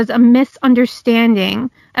 and it was a misunderstanding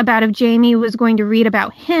about if Jamie was going to read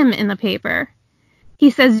about him in the paper. He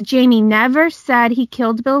says Jamie never said he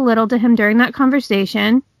killed Bill Little to him during that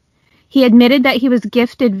conversation. He admitted that he was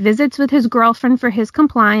gifted visits with his girlfriend for his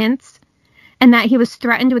compliance, and that he was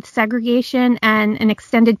threatened with segregation and an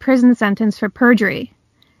extended prison sentence for perjury.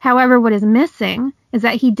 However, what is missing is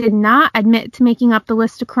that he did not admit to making up the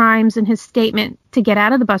list of crimes in his statement to get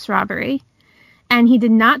out of the bus robbery. And he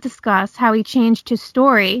did not discuss how he changed his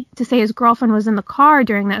story to say his girlfriend was in the car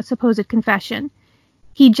during that supposed confession.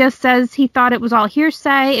 He just says he thought it was all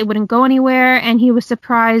hearsay, it wouldn't go anywhere, and he was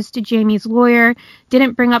surprised Jamie's lawyer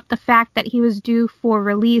didn't bring up the fact that he was due for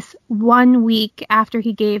release 1 week after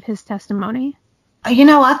he gave his testimony.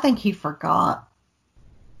 I think he forgot,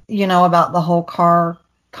 about the whole car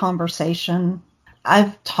conversation.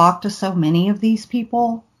 I've talked to so many of these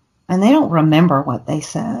people, and they don't remember what they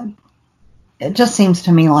said. It just seems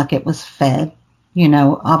to me like it was fed.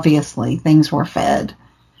 Obviously things were fed.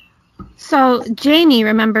 So Jamie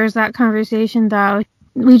remembers that conversation, though.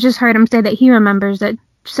 We just heard him say that he remembers it.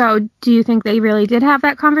 So do you think they really did have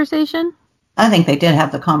that conversation? I think they did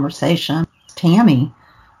have the conversation. Tammy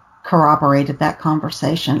corroborated that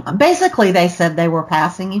conversation. Basically, they said they were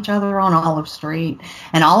passing each other on Olive Street,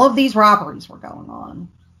 and all of these robberies were going on.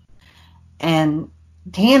 And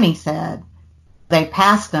Tammy said they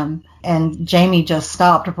passed them, and Jamie just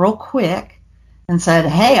stopped real quick and said,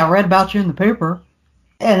 "Hey, I read about you in the paper."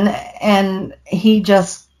 And he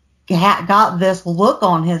just got this look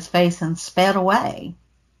on his face and sped away.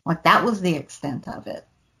 Like, that was the extent of it.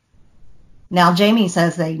 Now, Jamie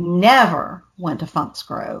says they never went to Funk's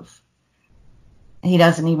Grove. He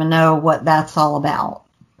doesn't even know what that's all about.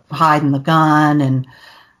 Hiding the gun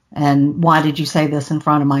and why did you say this in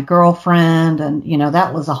front of my girlfriend? And,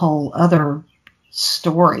 that was a whole other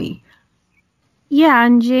story. Yeah,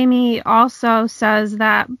 and Jamie also says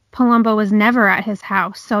that Palumbo was never at his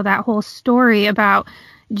house. So that whole story about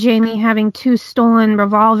Jamie having 2 stolen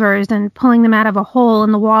revolvers and pulling them out of a hole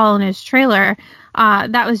in the wall in his trailer,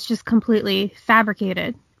 that was just completely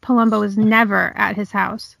fabricated. Palumbo was never at his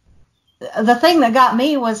house. The thing that got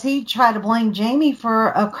me was he tried to blame Jamie for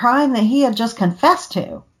a crime that he had just confessed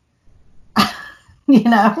to.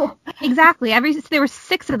 Exactly. There were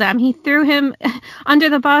 6 of them. He threw him under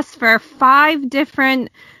the bus for 5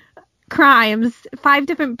 different crimes, 5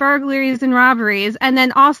 different burglaries and robberies, and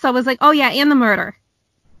then also was like, oh yeah, and the murder.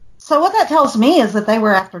 So what that tells me is that they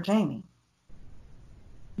were after Jamie.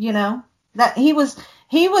 That he was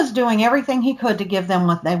He was doing everything he could to give them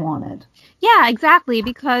what they wanted. Yeah, exactly.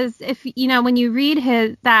 Because if, when you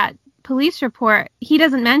read that police report, he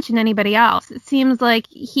doesn't mention anybody else. It seems like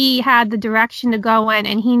he had the direction to go in,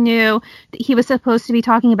 and he knew that he was supposed to be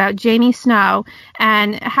talking about Jamie Snow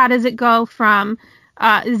and how does it go from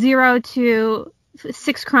 0 to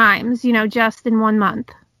 6 crimes, just in 1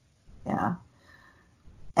 month. Yeah.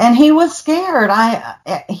 And he was scared.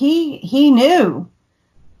 He knew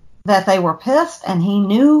that they were pissed, and he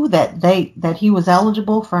knew that he was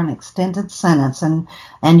eligible for an extended sentence. And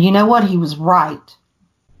you know what? He was right,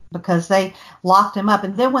 because they locked him up.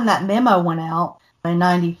 And then when that memo went out in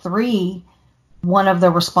 93, one of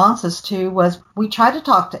the responses to was, we tried to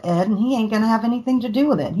talk to Ed, and he ain't going to have anything to do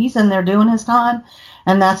with it. He's in there doing his time,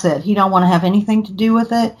 and that's it. He don't want to have anything to do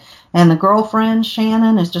with it. And the girlfriend,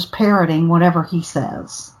 Shannon, is just parroting whatever he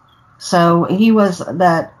says. So he was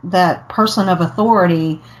that person of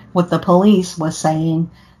authority with the police was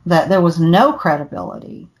saying that there was no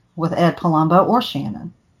credibility with Ed Palumbo or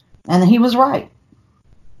Shannon. And he was right.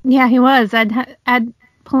 Yeah, he was. Ed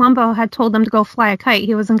Palumbo had told them to go fly a kite.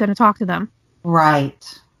 He wasn't going to talk to them.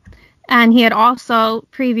 Right. And he had also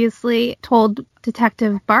previously told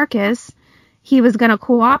Detective Barkis he was going to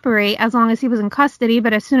cooperate as long as he was in custody,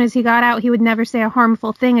 but as soon as he got out, he would never say a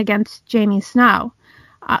harmful thing against Jamie Snow.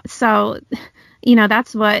 So,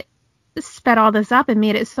 that's what sped all this up and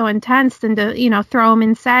made it so intense, and to, throw him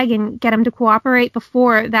in SAG and get him to cooperate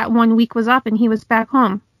before that 1 week was up and he was back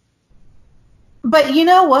home. But you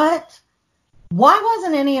know what? Why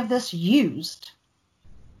wasn't any of this used?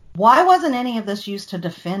 Why wasn't any of this used to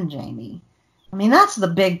defend Jamie? I mean, that's the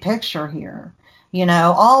big picture here.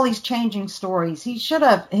 All these changing stories.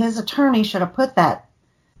 His attorney should have put that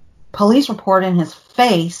police report in his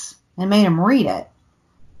face and made him read it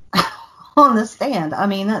on the stand. I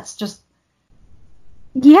mean, that's just...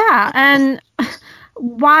 Yeah, and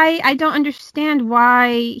I don't understand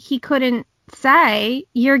why he couldn't say,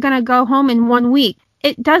 you're going to go home in 1 week.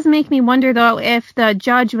 It does make me wonder, though, if the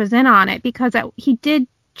judge was in on it, because he did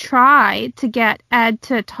try to get Ed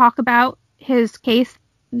to talk about his case.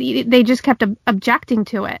 They just kept objecting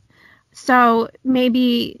to it. So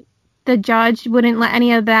maybe the judge wouldn't let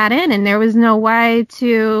any of that in, and there was no way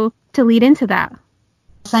to lead into that.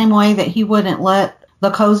 Same way that he wouldn't let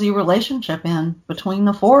the cozy relationship in between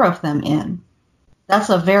the four of them in. That's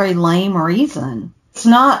a very lame reason. It's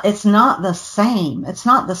not the same. It's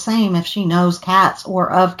not the same if she knows cats or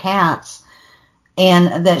of cats,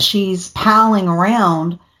 and that she's palling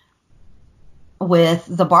around with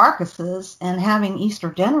the Barkises and having Easter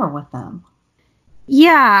dinner with them.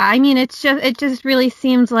 Yeah, I mean, it just really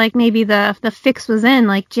seems like maybe the fix was in,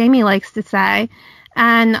 like Jamie likes to say.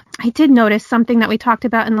 And I did notice something that we talked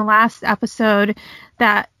about in the last episode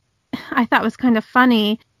that I thought was kind of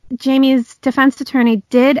funny. Jamie's defense attorney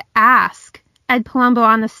did ask Ed Palumbo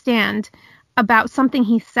on the stand about something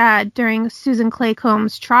he said during Susan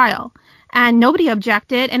Claycomb's trial, and nobody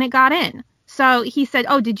objected, and it got in. So he said,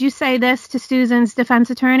 "Oh, did you say this to Susan's defense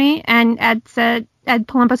attorney?" And Ed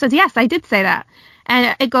Palumbo says, "Yes, I did say that."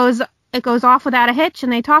 And it goes off without a hitch,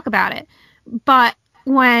 and they talk about it. But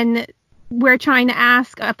when we're trying to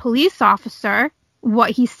ask a police officer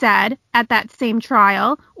what he said at that same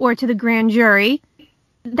trial or to the grand jury,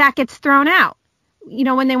 that gets thrown out.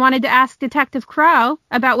 When they wanted to ask Detective Crow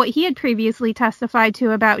about what he had previously testified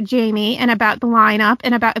to about Jamie and about the lineup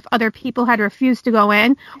and about if other people had refused to go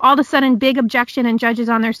in, all of a sudden big objection and judges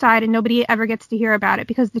on their side, and nobody ever gets to hear about it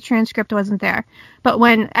because the transcript wasn't there. But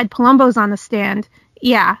when Ed Palumbo's on the stand,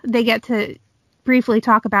 yeah, they get to briefly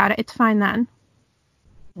talk about it. It's fine then.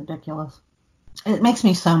 Ridiculous. It makes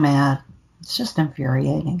me so mad. It's just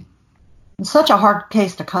infuriating. It's such a hard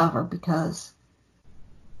case to cover because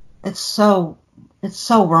it's so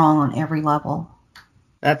wrong on every level.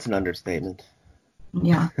 That's an understatement.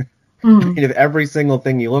 Yeah. I mean, if every single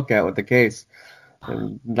thing you look at with the case,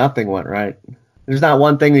 nothing went right. There's not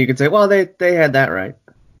one thing that you can say, well, they had that right.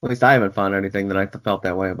 At least I haven't found anything that I felt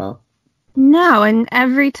that way about. No, and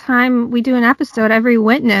every time we do an episode, every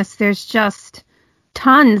witness, there's just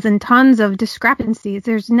tons and tons of discrepancies.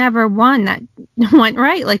 There's never one that went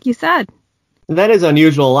right, like you said. And that is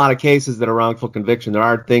unusual. A lot of cases that are wrongful conviction, there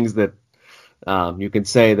are things that you can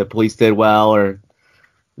say the police did well or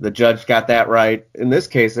the judge got that right. In this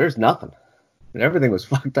case, there's nothing. Everything was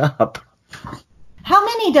fucked up. How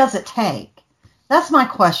many does it take? That's my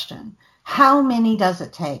question. How many does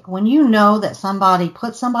it take? When you know that somebody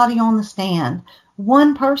put somebody on the stand,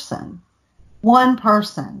 one person,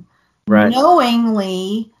 right,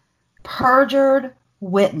 knowingly perjured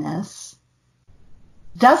witness,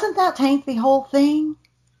 doesn't that taint the whole thing?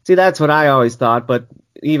 See, that's what I always thought, but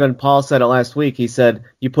even Paul said it last week. He said,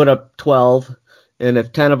 you put up 12, and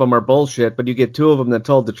if 10 of them are bullshit, but you get 2 of them that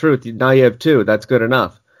told the truth, now you have 2. That's good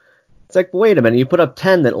enough. It's like, wait a minute, you put up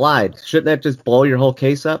 10 that lied. Shouldn't that just blow your whole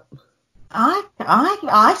case up?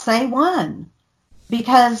 I say 1.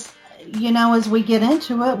 Because, as we get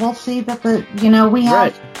into it, we'll see that we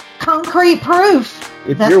have concrete proof.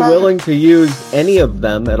 If you're willing to use any of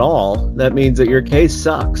them at all, that means that your case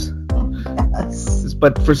sucks. Yes.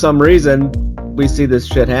 But for some reason, we see this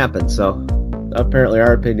shit happen. So apparently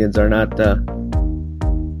our opinions are not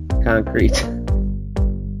concrete.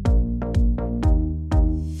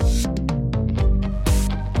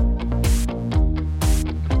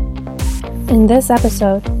 In this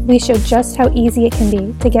episode, we show just how easy it can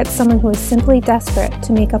be to get someone who is simply desperate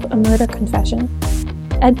to make up a murder confession.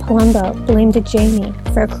 Ed Palumbo blamed Jamie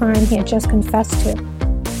for a crime he had just confessed to.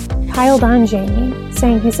 Piled on Jamie,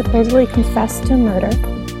 saying he supposedly confessed to a murder,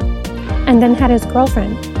 and then had his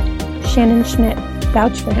girlfriend, Shannon Schmidt,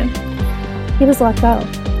 vouch for him. He was let go,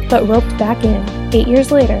 but roped back in 8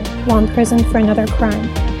 years later while in prison for another crime.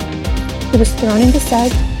 He was thrown into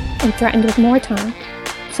seg and threatened with more time,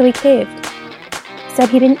 so he caved. Said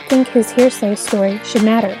he didn't think his hearsay story should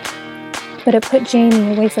matter, but it put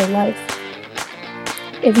Jamie away for life.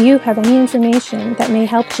 If you have any information that may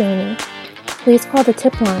help Jamie, please call the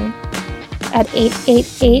tip line at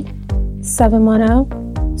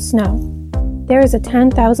 888-710-SNOW. There is a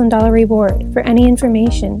 $10,000 reward for any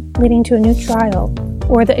information leading to a new trial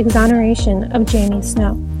or the exoneration of Jamie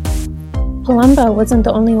Snow. Palumbo wasn't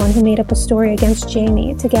the only one who made up a story against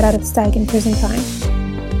Jamie to get out of stag and prison time.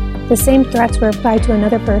 The same threats were applied to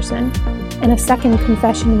another person, and a second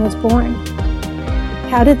confession was born.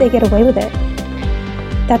 How did they get away with it?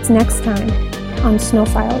 That's next time on Snow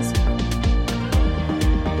Files.